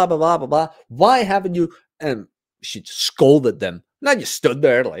 Blah, blah, blah, blah, blah, blah, blah. Why haven't you? And she just scolded them. And I just stood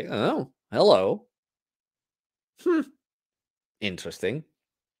there like, oh, hello. Interesting.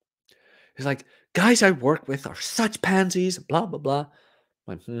 He's like, guys I work with are such pansies, blah, blah, blah.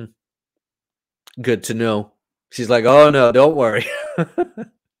 I'm like, good to know. She's like, oh no, don't worry.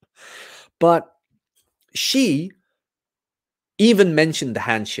 But she even mentioned the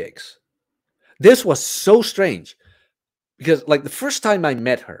handshakes. This was so strange because like the first time I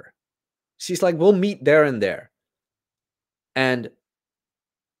met her, she's like, we'll meet there and there. And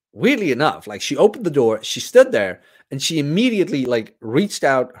weirdly enough, like she opened the door, she stood there and she immediately like reached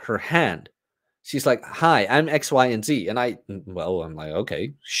out her hand. She's like, hi, I'm X, Y, and Z. And I'm like,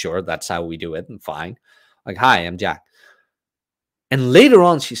 okay, sure. That's how we do it. And fine. Like, hi, I'm Jack. And later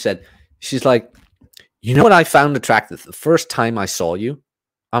on, she's like, you know what I found attractive the first time I saw you?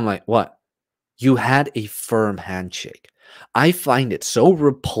 I'm like, what? You had a firm handshake. I find it so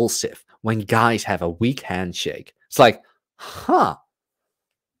repulsive when guys have a weak handshake. It's like, huh,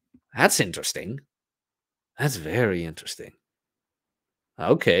 that's interesting. That's very interesting.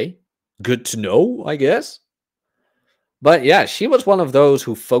 Okay, good to know, I guess. But yeah, she was one of those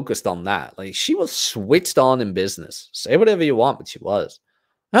who focused on that. Like, she was switched on in business. Say whatever you want, but she was.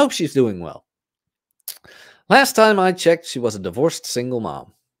 I hope she's doing well. Last time I checked, she was a divorced single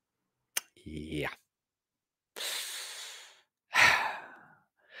mom. Yeah.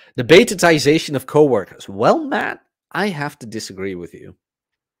 The beta-tization of coworkers. Well, Matt, I have to disagree with you.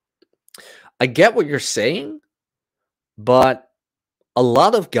 I get what you're saying, but a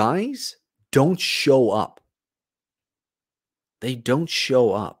lot of guys don't show up. They don't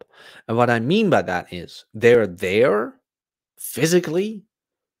show up. And what I mean by that is they're there physically,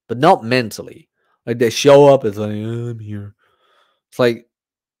 but not mentally. Like they show up, it's like, oh, I'm here. It's like,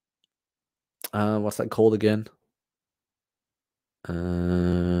 what's that called again?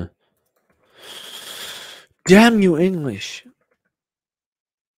 Damn you, English.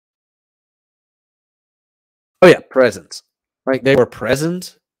 Oh yeah, presence. Like they were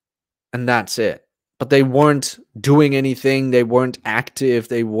present and that's it. But they weren't doing anything. They weren't active.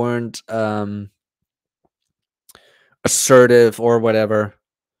 They weren't assertive or whatever.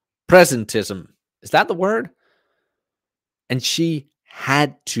 Presentism. Is that the word? And she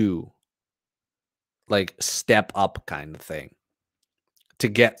had to like step up kind of thing to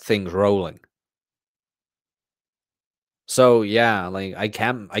get things rolling. So yeah, like I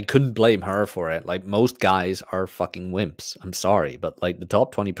couldn't blame her for it. Like most guys are fucking wimps. I'm sorry, but like the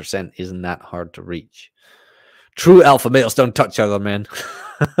top 20% isn't that hard to reach. True alpha males don't touch other men.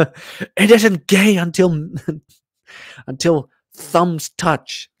 It isn't gay until thumbs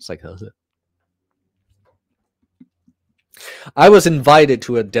touch. It's like, I was invited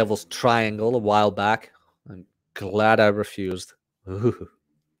to a devil's triangle a while back. I'm glad I refused. Ooh.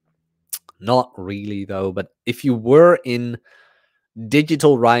 Not really though, but if you were in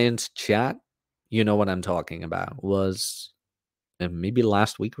Digital Ryan's chat, you know what I'm talking about. Was maybe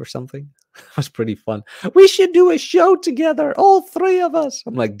last week or something. It was pretty fun. We should do a show together, all three of us.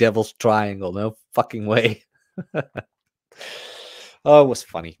 I'm like, Devil's Triangle, no fucking way. Oh, it was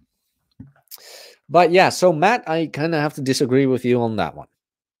funny. But yeah, so Matt, I kind of have to disagree with you on that one.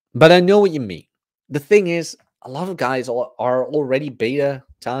 But I know what you mean. The thing is, a lot of guys are already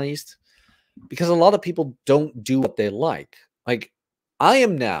beta-tized because a lot of people don't do what they like. Like, I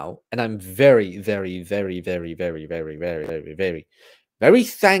am now, and I'm very, very, very, very, very, very, very, very, very, very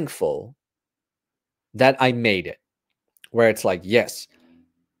thankful that I made it. Where it's like, yes,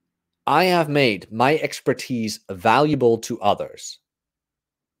 I have made my expertise valuable to others.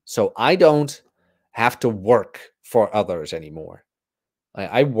 So I don't have to work for others anymore.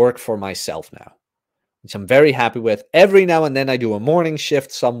 I work for myself now, which I'm very happy with. Every now and then I do a morning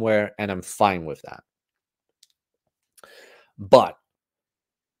shift somewhere, and I'm fine with that. But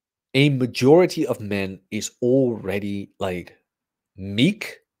a majority of men is already like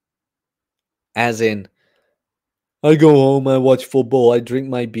meek, as in I go home, I watch football, I drink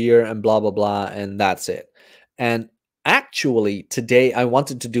my beer, and blah, blah, blah, and that's it. And actually, today I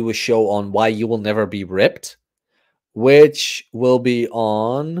wanted to do a show on why you will never be ripped, which will be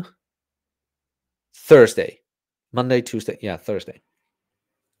on Thursday. Monday, Tuesday. Yeah, Thursday.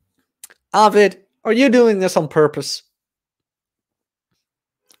 Ovid, are you doing this on purpose?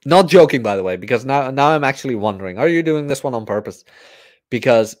 Not joking, by the way, because now I'm actually wondering, are you doing this one on purpose?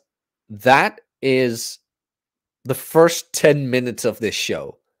 Because that is the first 10 minutes of this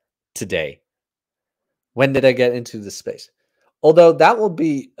show today. When did I get into this space? Although that will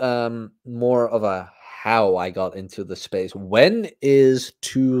be more of a how I got into the space. When is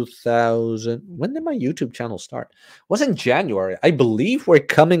 2000? When did my YouTube channel start? It was in January. I believe we're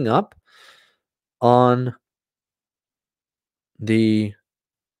coming up on the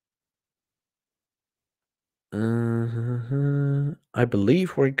I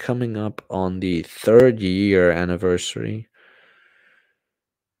believe we're coming up on the 3rd year anniversary.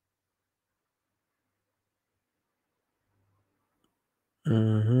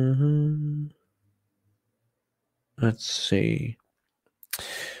 Let's see.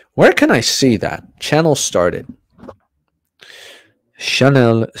 Where can I see that? Channel started.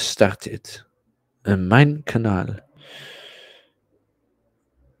 Channel started. Mein Kanal.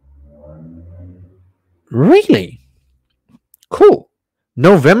 Really? Cool.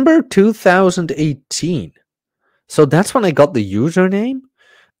 November 2018. So that's when I got the username.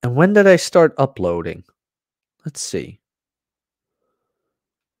 And when did I start uploading? Let's see.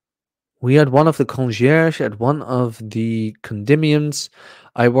 We had one of the concierge at one of the condominiums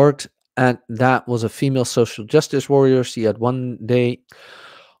I worked at. That was a female social justice warrior. She had one day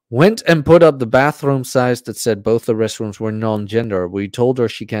went and put up the bathroom size that said both the restrooms were non-gender. We told her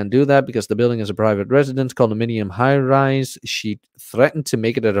she can't do that because the building is a private residence, condominium high-rise. She threatened to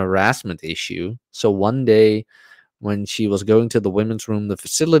make it a harassment issue. So one day when she was going to the women's room, the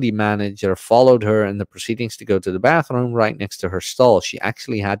facility manager followed her in the proceedings to go to the bathroom right next to her stall. She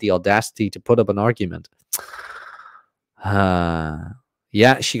actually had the audacity to put up an argument.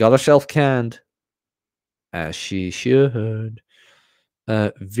 Yeah, she got herself canned. As she should.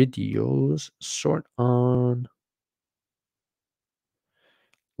 Videos, sort on.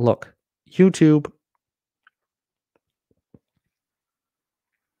 Look, YouTube.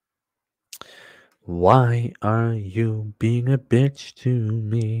 Why are you being a bitch to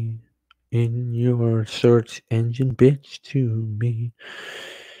me? In your search engine, bitch to me.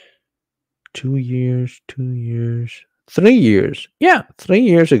 2 years, 2 years, 3 years. Yeah, 3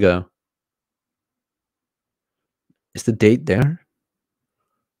 years ago. Is the date there?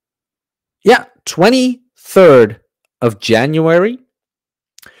 Yeah, 23rd of January,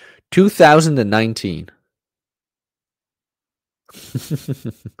 2019.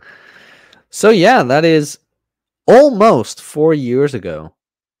 So yeah, that is almost 4 years ago.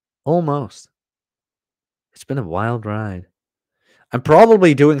 Almost. It's been a wild ride. I'm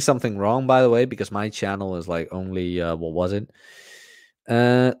probably doing something wrong, by the way, because my channel is like only what was it?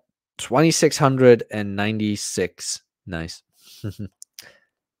 2,696 nice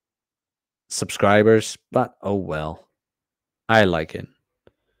subscribers, but oh well. I like it.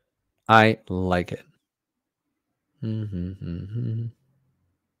 I like it.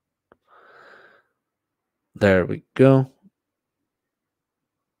 There we go.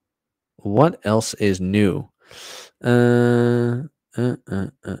 What else is new? There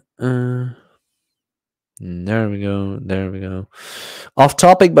we go. There we go. Off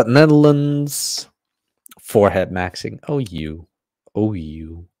topic, but Netherlands. Forehead maxing. Oh, you. Oh,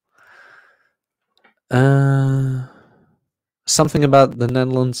 you. Something about the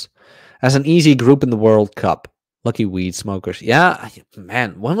Netherlands as an easy group in the World Cup. Lucky weed smokers. Yeah,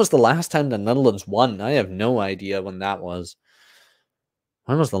 man. When was the last time the Netherlands won? I have no idea when that was.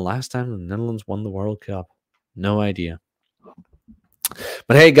 When was the last time the Netherlands won the World Cup? No idea.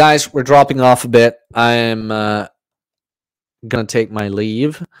 But hey, guys, we're dropping off a bit. I'm going to take my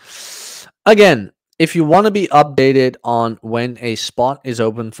leave. Again, if you want to be updated on when a spot is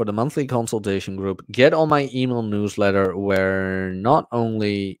open for the monthly consultation group, get on my email newsletter where not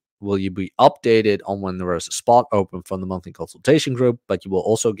only will you be updated on when there is a spot open for the monthly consultation group, but you will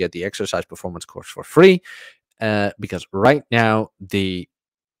also get the exercise performance course for free because right now the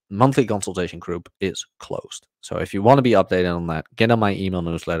monthly consultation group is closed. So if you want to be updated on that, get on my email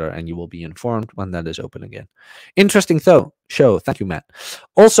newsletter and you will be informed when that is open again. Interesting show. Thank you, Matt.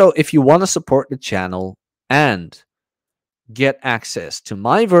 Also, if you want to support the channel and get access to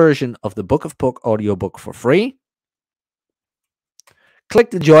my version of the Book of Puck audiobook for free,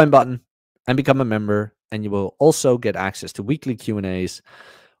 click the join button and become a member, and you will also get access to weekly Q&As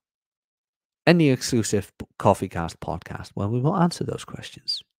and the exclusive Coffee Cast podcast, where we will answer those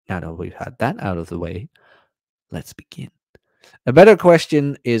questions. Now that we've had that out of the way, let's begin. A better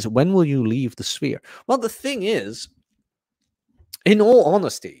question is, when will you leave the sphere? Well, the thing is, in all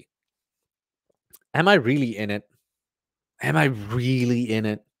honesty, am I really in it? Am I really in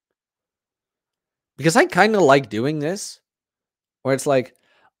it? Because I kind of like doing this, where it's like,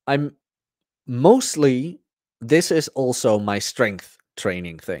 I'm mostly, this is also my strength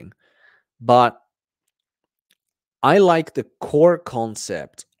training thing, but I like the core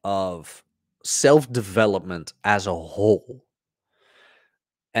concept of self-development as a whole.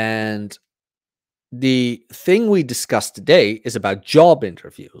 And the thing we discussed today is about job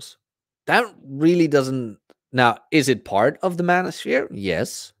interviews. That really doesn't... Now, is it part of the manosphere?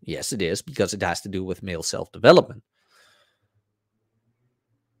 Yes. Yes, it is, because it has to do with male self-development.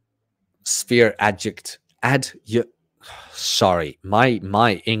 Sphere adjunct. Sorry,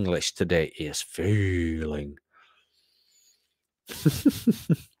 my English today is failing.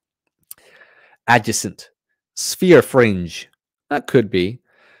 Adjacent. Sphere fringe. That could be.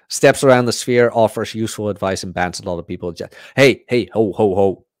 Steps around the sphere, offers useful advice, and bans a lot of people. Hey, ho, ho,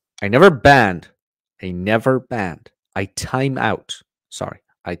 ho. I never banned. I time out. Sorry.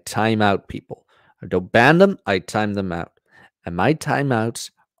 I time out people. I don't ban them, I time them out. And my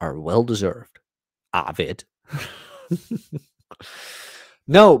timeouts are well deserved. Avid.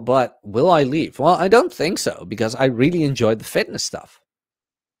 No, but will I leave? Well, I don't think so, because I really enjoyed the fitness stuff.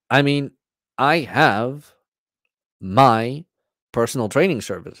 I mean, I have my personal training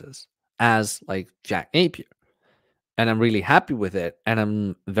services as like Jack Napier, and I'm really happy with it. And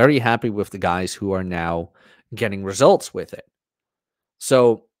I'm very happy with the guys who are now getting results with it.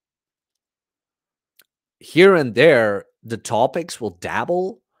 So here and there, the topics will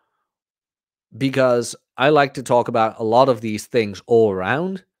dabble, because I like to talk about a lot of these things all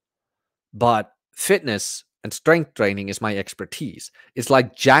around, but fitness and strength training is my expertise. It's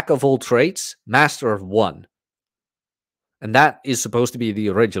like jack of all trades, master of one. And that is supposed to be the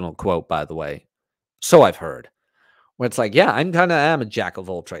original quote, by the way. So I've heard. Where it's like, yeah, I'm kind of am a jack of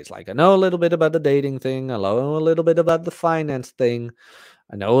all trades. Like, I know a little bit about the dating thing. I know a little bit about the finance thing.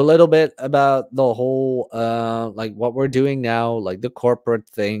 I know a little bit about the whole, like what we're doing now, like the corporate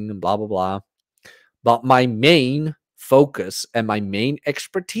thing and blah, blah, blah. But my main focus and my main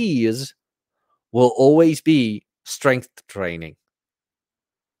expertise will always be strength training.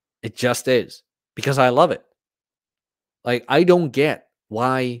 It just is, because I love it. Like, I don't get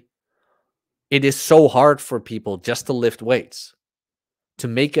why it is so hard for people just to lift weights, to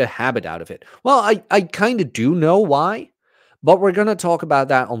make a habit out of it. Well, I kind of do know why, but we're going to talk about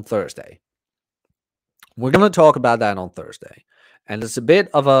that on Thursday. And it's a bit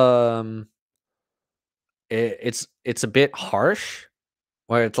of a... It's a bit harsh,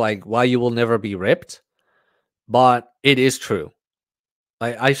 where it's like, why you will never be ripped. But it is true.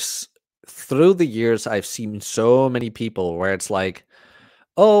 Through the years, I've seen so many people where it's like,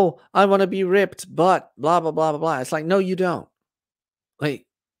 oh, I want to be ripped, but blah, blah, blah, blah, blah. It's like, no, you don't. Like,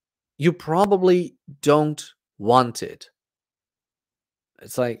 you probably don't want it.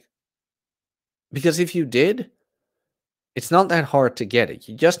 It's like, because if you did, it's not that hard to get it.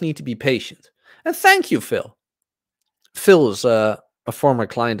 You just need to be patient. And thank you, Phil. Phil is a former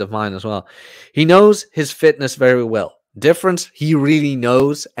client of mine as well. He knows his fitness very well. Difference, he really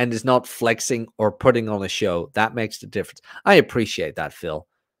knows and is not flexing or putting on a show. That makes the difference. I appreciate that, Phil.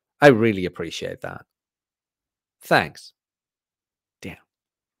 I really appreciate that. Thanks. Damn.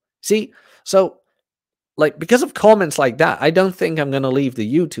 See, so, like, because of comments like that, I don't think I'm going to leave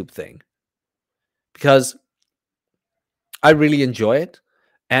the YouTube thing, because I really enjoy it.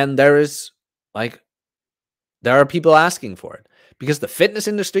 And there are people asking for it, because the fitness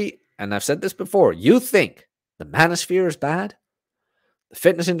industry, and I've said this before, you think the manosphere is bad? The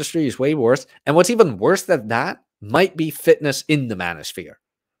fitness industry is way worse. And what's even worse than that might be fitness in the manosphere.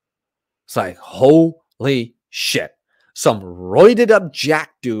 It's like, holy shit. Some roided up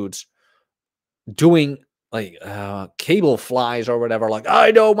jack dudes doing like cable flies or whatever. Like, I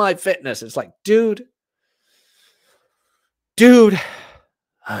know my fitness. It's like, dude.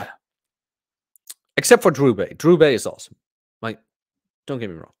 Except for Drew Bay. Drew Bay is awesome. Like, don't get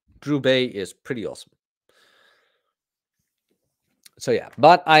me wrong. Drew Bay is pretty awesome. So yeah,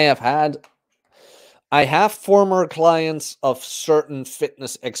 but I have former clients of certain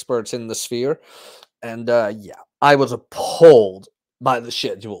fitness experts in the sphere, and yeah, I was appalled by the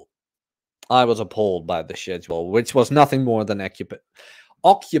schedule. Which was nothing more than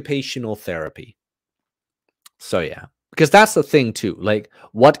occupational therapy. So yeah, Because that's the thing too. Like,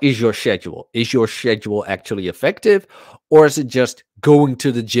 what is your schedule? Is your schedule actually effective, or is it just going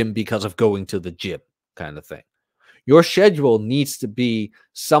to the gym because of going to the gym kind of thing? Your schedule needs to be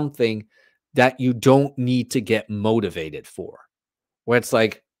something that you don't need to get motivated for. Where it's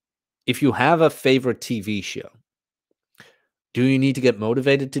like, if you have a favorite TV show, do you need to get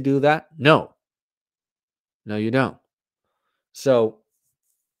motivated to do that? No. No, you don't. So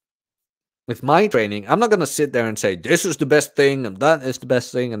with my training, I'm not going to sit there and say, this is the best thing, and that is the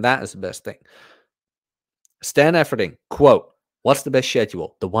best thing, and that is the best thing. Stan Efferding, quote, what's the best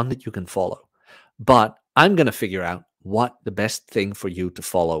schedule? The one that you can follow. But I'm going to figure out what the best thing for you to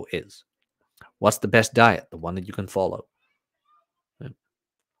follow is. What's the best diet? The one that you can follow.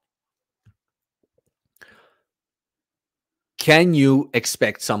 Can you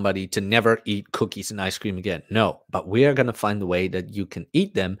expect somebody to never eat cookies and ice cream again? No, but we are going to find a way that you can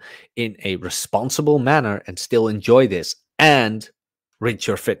eat them in a responsible manner and still enjoy this and reach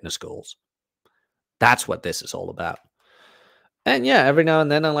your fitness goals. That's what this is all about. And yeah, every now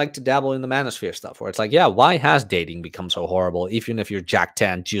and then I like to dabble in the manosphere stuff where it's like, yeah, why has dating become so horrible, even if you're jack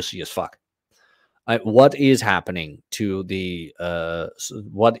tan, juicy as fuck? What is happening to the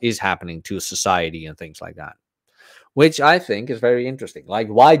what is happening to society and things like that? Which I think is very interesting. Like,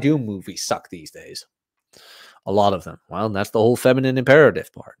 why do movies suck these days? A lot of them. Well, that's the whole feminine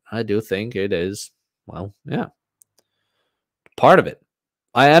imperative part. I do think it is, well, yeah, part of it.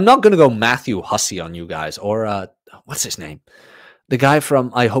 I am not going to go Matthew Hussey on you guys, or what's his name? The guy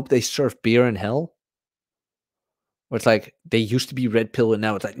from I Hope They Serve Beer in Hell. Where it's like, they used to be red pill and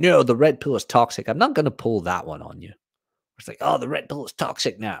now it's like, no, the red pill is toxic. I'm not going to pull that one on you. It's like, oh, the red pill is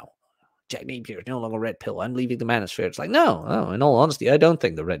toxic now. Jack Napier is no longer red pill. I'm leaving the manosphere. It's like, no, in all honesty, I don't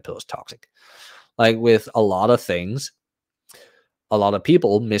think the red pill is toxic. Like with a lot of things, a lot of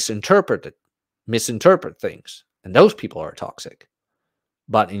people misinterpret things, and those people are toxic.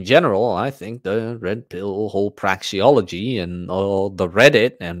 But in general, I think the red pill whole praxeology and all the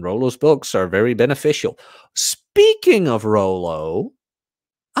Reddit and Rollo's books are very beneficial. Speaking of Rollo,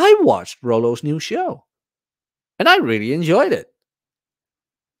 I watched Rollo's new show, and I really enjoyed it.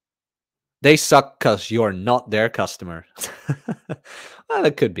 They suck because you're not their customer. Well,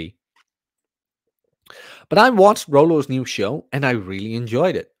 it could be. But I watched Rollo's new show, and I really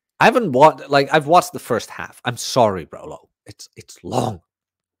enjoyed it. I haven't watched, like, I've watched the first half. I'm sorry, Rollo. It's long.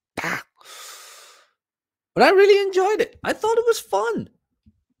 Ah. But I really enjoyed it. I thought it was fun.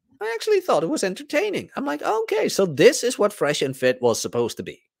 I actually thought it was entertaining. I'm like, okay, so this is what Fresh and Fit was supposed to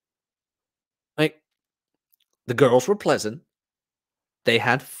be. Like, the girls were pleasant. They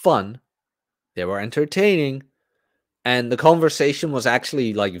had fun. They were entertaining. And the conversation was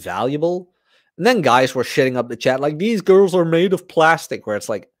actually, like, valuable. And then guys were shitting up the chat like, these girls are made of plastic. Where it's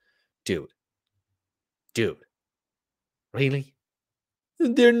like, dude, really?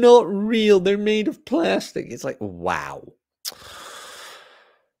 They're not real. They're made of plastic. It's like, wow.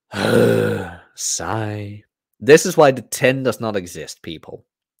 Sigh. This is why the 10 does not exist, people.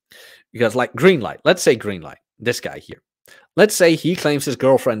 Because like Greenlight, let's say Greenlight, this guy here. Let's say he claims his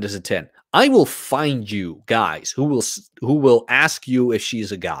girlfriend is a 10. I will find you guys who will ask you if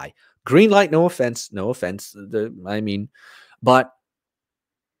she's a guy. Greenlight, no offense. But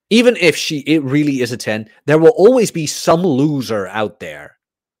even if it really is a 10, there will always be some loser out there.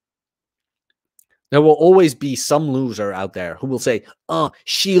 There will always be some loser out there who will say, oh,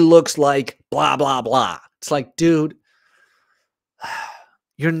 she looks like blah, blah, blah. It's like, dude,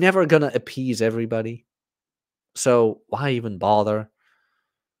 you're never going to appease everybody. So why even bother?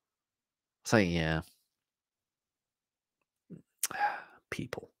 It's like, yeah.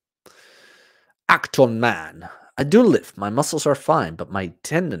 People. Acton man. I do lift. My muscles are fine, but my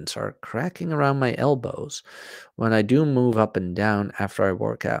tendons are cracking around my elbows when I do move up and down after I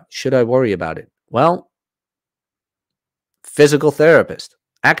work out. Should I worry about it? Well, physical therapist.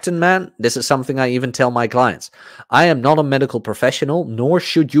 Acton man, this is something I even tell my clients. I am not a medical professional, nor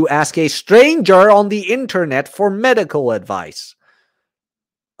should you ask a stranger on the internet for medical advice.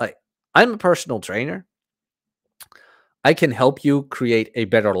 Like, I'm a personal trainer. I can help you create a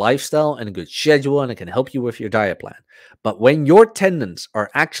better lifestyle and a good schedule, and I can help you with your diet plan. But when your tendons are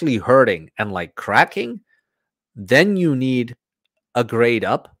actually hurting and like cracking, then you need a grade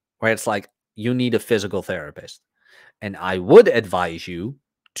up where it's like you need a physical therapist. And I would advise you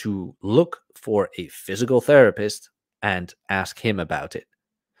to look for a physical therapist and ask him about it.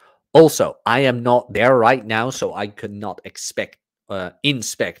 Also, I am not there right now, so I could not inspect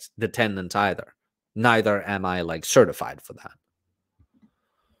the tendons either. Neither am I like certified for that.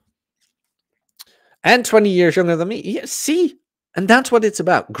 And 20 years younger than me. Yeah, see? And that's what it's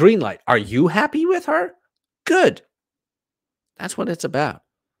about. Greenlight. Are you happy with her? Good. That's what it's about.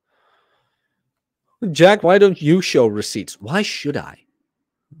 Jack, why don't you show receipts? Why should I?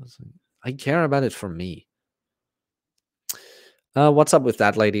 I care about it for me. What's up with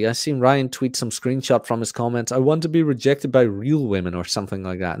that lady? I seen Ryan tweet some screenshot from his comments. I want to be rejected by real women or something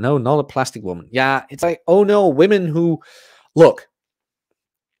like that. No, not a plastic woman. Yeah, it's like, oh no, women who... Look.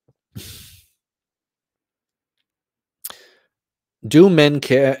 Do men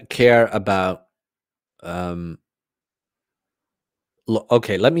care about...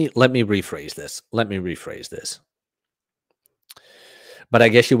 okay, let me rephrase this. But I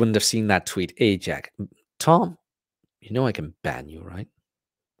guess you wouldn't have seen that tweet. Hey, Jack. Tom, you know I can ban you, right?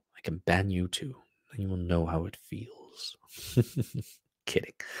 I can ban you too. And you will know how it feels.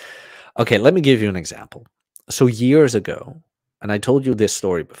 Kidding. Okay, let me give you an example. So years ago, and I told you this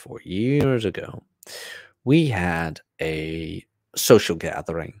story before, years ago, we had a social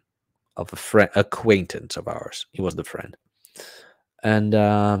gathering of a friend, acquaintance of ours. He was the friend. And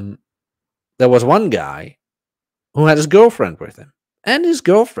there was one guy who had his girlfriend with him. And his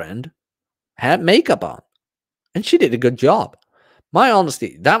girlfriend had makeup on. And she did a good job. My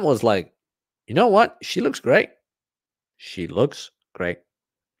honesty, that was like, you know what? She looks great. She looks great.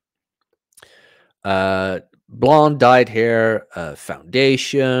 Blonde, dyed hair,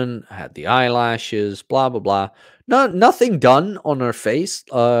 foundation, had the eyelashes, blah, blah, blah. No, nothing done on her face,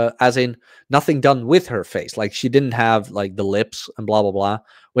 as in nothing done with her face. Like she didn't have like the lips and blah, blah, blah,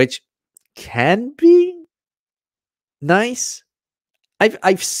 which can be nice.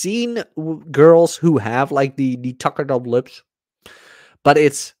 I've seen girls who have like the tuckered up lips, but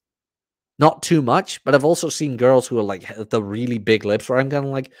it's not too much. But I've also seen girls who are like the really big lips where I'm kind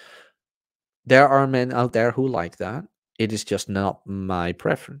of like, there are men out there who like that. It is just not my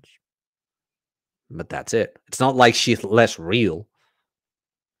preference. But that's it. It's not like she's less real.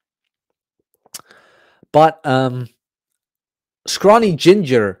 But Scrawny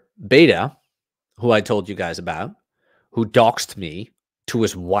Ginger Beta, who I told you guys about, who doxed me to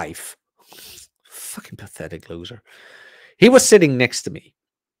his wife. Fucking pathetic loser. He was sitting next to me.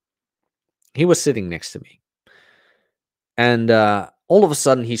 And all of a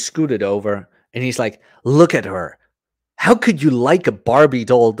sudden he scooted over and he's like, look at her. How could you like a Barbie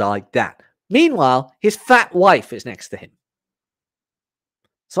doll like that? Meanwhile, his fat wife is next to him.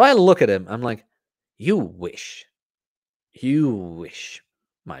 So I look at him. I'm like, you wish,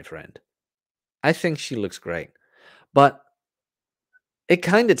 my friend. I think she looks great. But it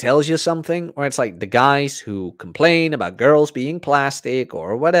kind of tells you something where it's like the guys who complain about girls being plastic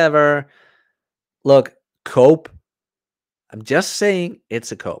or whatever. Look, cope. I'm just saying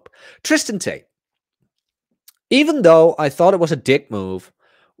it's a cope. Tristan Tate. Even though I thought it was a dick move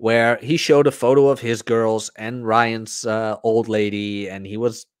where he showed a photo of his girls and Ryan's old lady and he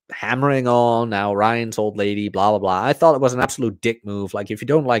was hammering on now Ryan's old lady, blah, blah, blah. I thought it was an absolute dick move. Like, if you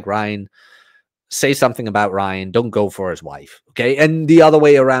don't like Ryan, say something about Ryan. Don't go for his wife, okay? And the other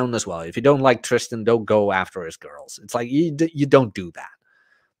way around as well. If you don't like Tristan, don't go after his girls. It's like, you don't do that.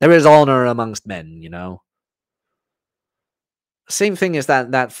 There is honor amongst men, you know? Same thing as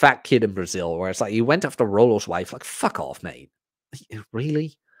that fat kid in Brazil, where it's like, you went after Rolo's wife. Like, fuck off, mate.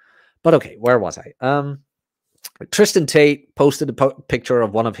 Really? But okay, where was I? Tristan Tate posted a picture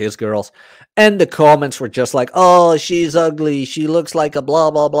of one of his girls, and the comments were just like, oh, she's ugly. She looks like a blah,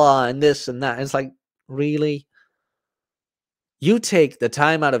 blah, blah, and this and that. And it's like, really? You take the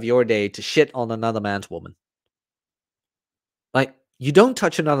time out of your day to shit on another man's woman. Like, you don't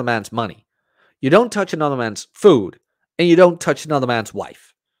touch another man's money. You don't touch another man's food. And you don't touch another man's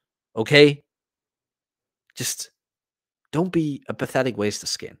wife. Okay? Just don't be a pathetic waste of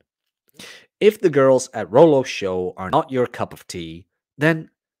skin. If the girls at Rolo's show are not your cup of tea,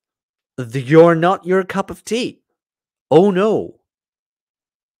 then you're not your cup of tea. Oh no.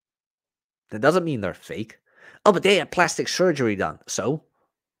 That doesn't mean they're fake. Oh, but they had plastic surgery done. So?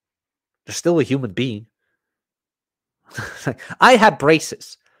 They're still a human being. I had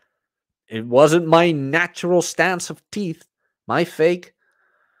braces. It wasn't my natural stance of teeth. My fake.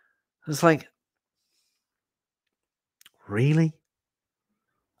 It's like, really?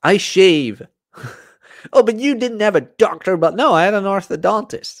 I shave. Oh, but you didn't have a doctor. But no, I had an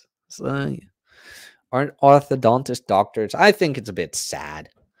orthodontist. So, aren't orthodontist doctors? I think it's a bit sad.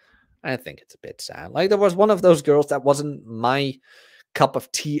 Like, there was one of those girls that wasn't my cup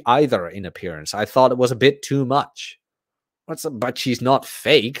of tea either in appearance. I thought it was a bit too much. But she's not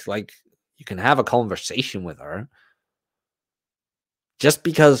fake. Like, you can have a conversation with her. Just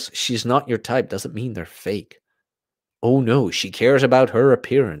because she's not your type doesn't mean they're fake. Oh no, she cares about her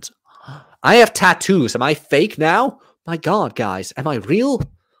appearance. I have tattoos. Am I fake now? My God, guys, am I real?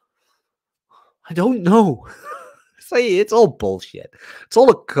 I don't know. See, it's all bullshit. It's all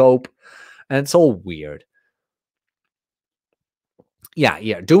a cope, and it's all weird.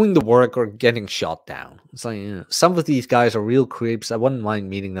 Yeah, doing the work or getting shot down. It's like, some of these guys are real creeps. I wouldn't mind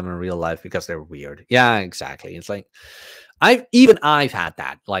meeting them in real life because they're weird. Yeah, exactly. It's like, I've had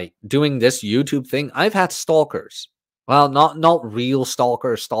that. Like, doing this YouTube thing, I've had stalkers. Well, not real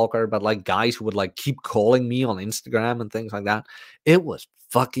stalker, but like guys who would like keep calling me on Instagram and things like that. It was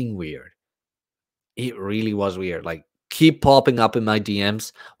fucking weird. It really was weird. Like, keep popping up in my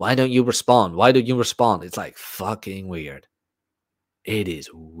DMs. Why don't you respond? Why don't you respond? It's like fucking weird. It is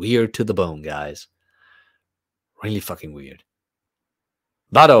weird to the bone, guys. Really fucking weird.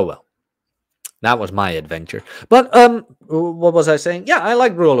 But oh well. That was my adventure. But what was I saying? Yeah, I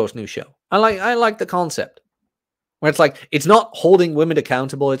like Rollo's new show. I like the concept. Where it's like, it's not holding women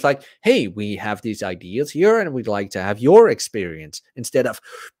accountable. It's like, hey, we have these ideas here and we'd like to have your experience instead of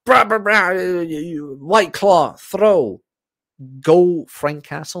brah, brah, brah, White Claw, throw, go Frank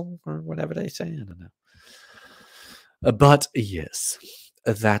Castle or whatever they say. I don't know. But yes,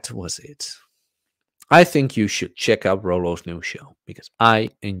 that was it. I think you should check out Rollo's new show because I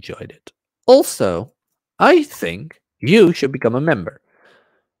enjoyed it. Also, I think you should become a member.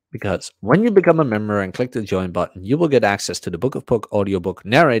 Because when you become a member and click the join button, you will get access to the Book of Puck audiobook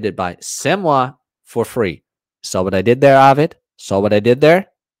narrated by C'est moi for free. Saw what I did there, Avid? Saw what I did there?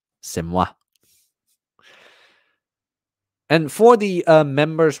 C'est moi. And for the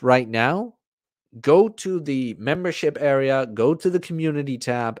members right now, go to the membership area, go to the community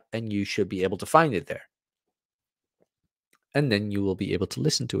tab, and you should be able to find it there. And then you will be able to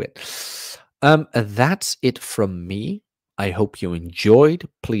listen to it. That's it from me. I hope you enjoyed.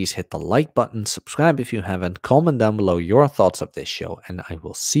 Please hit the like button, subscribe if you haven't, comment down below your thoughts of this show, and I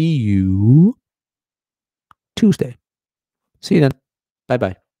will see you Tuesday. See you then.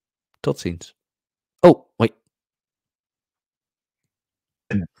 Bye-bye. Tot ziens. Oh, wait.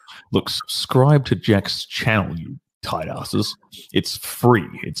 Look, subscribe to Jack's channel, you tight asses. It's free.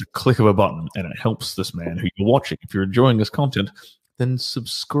 It's a click of a button, and it helps this man who you're watching. If you're enjoying this content, then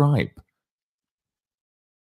subscribe.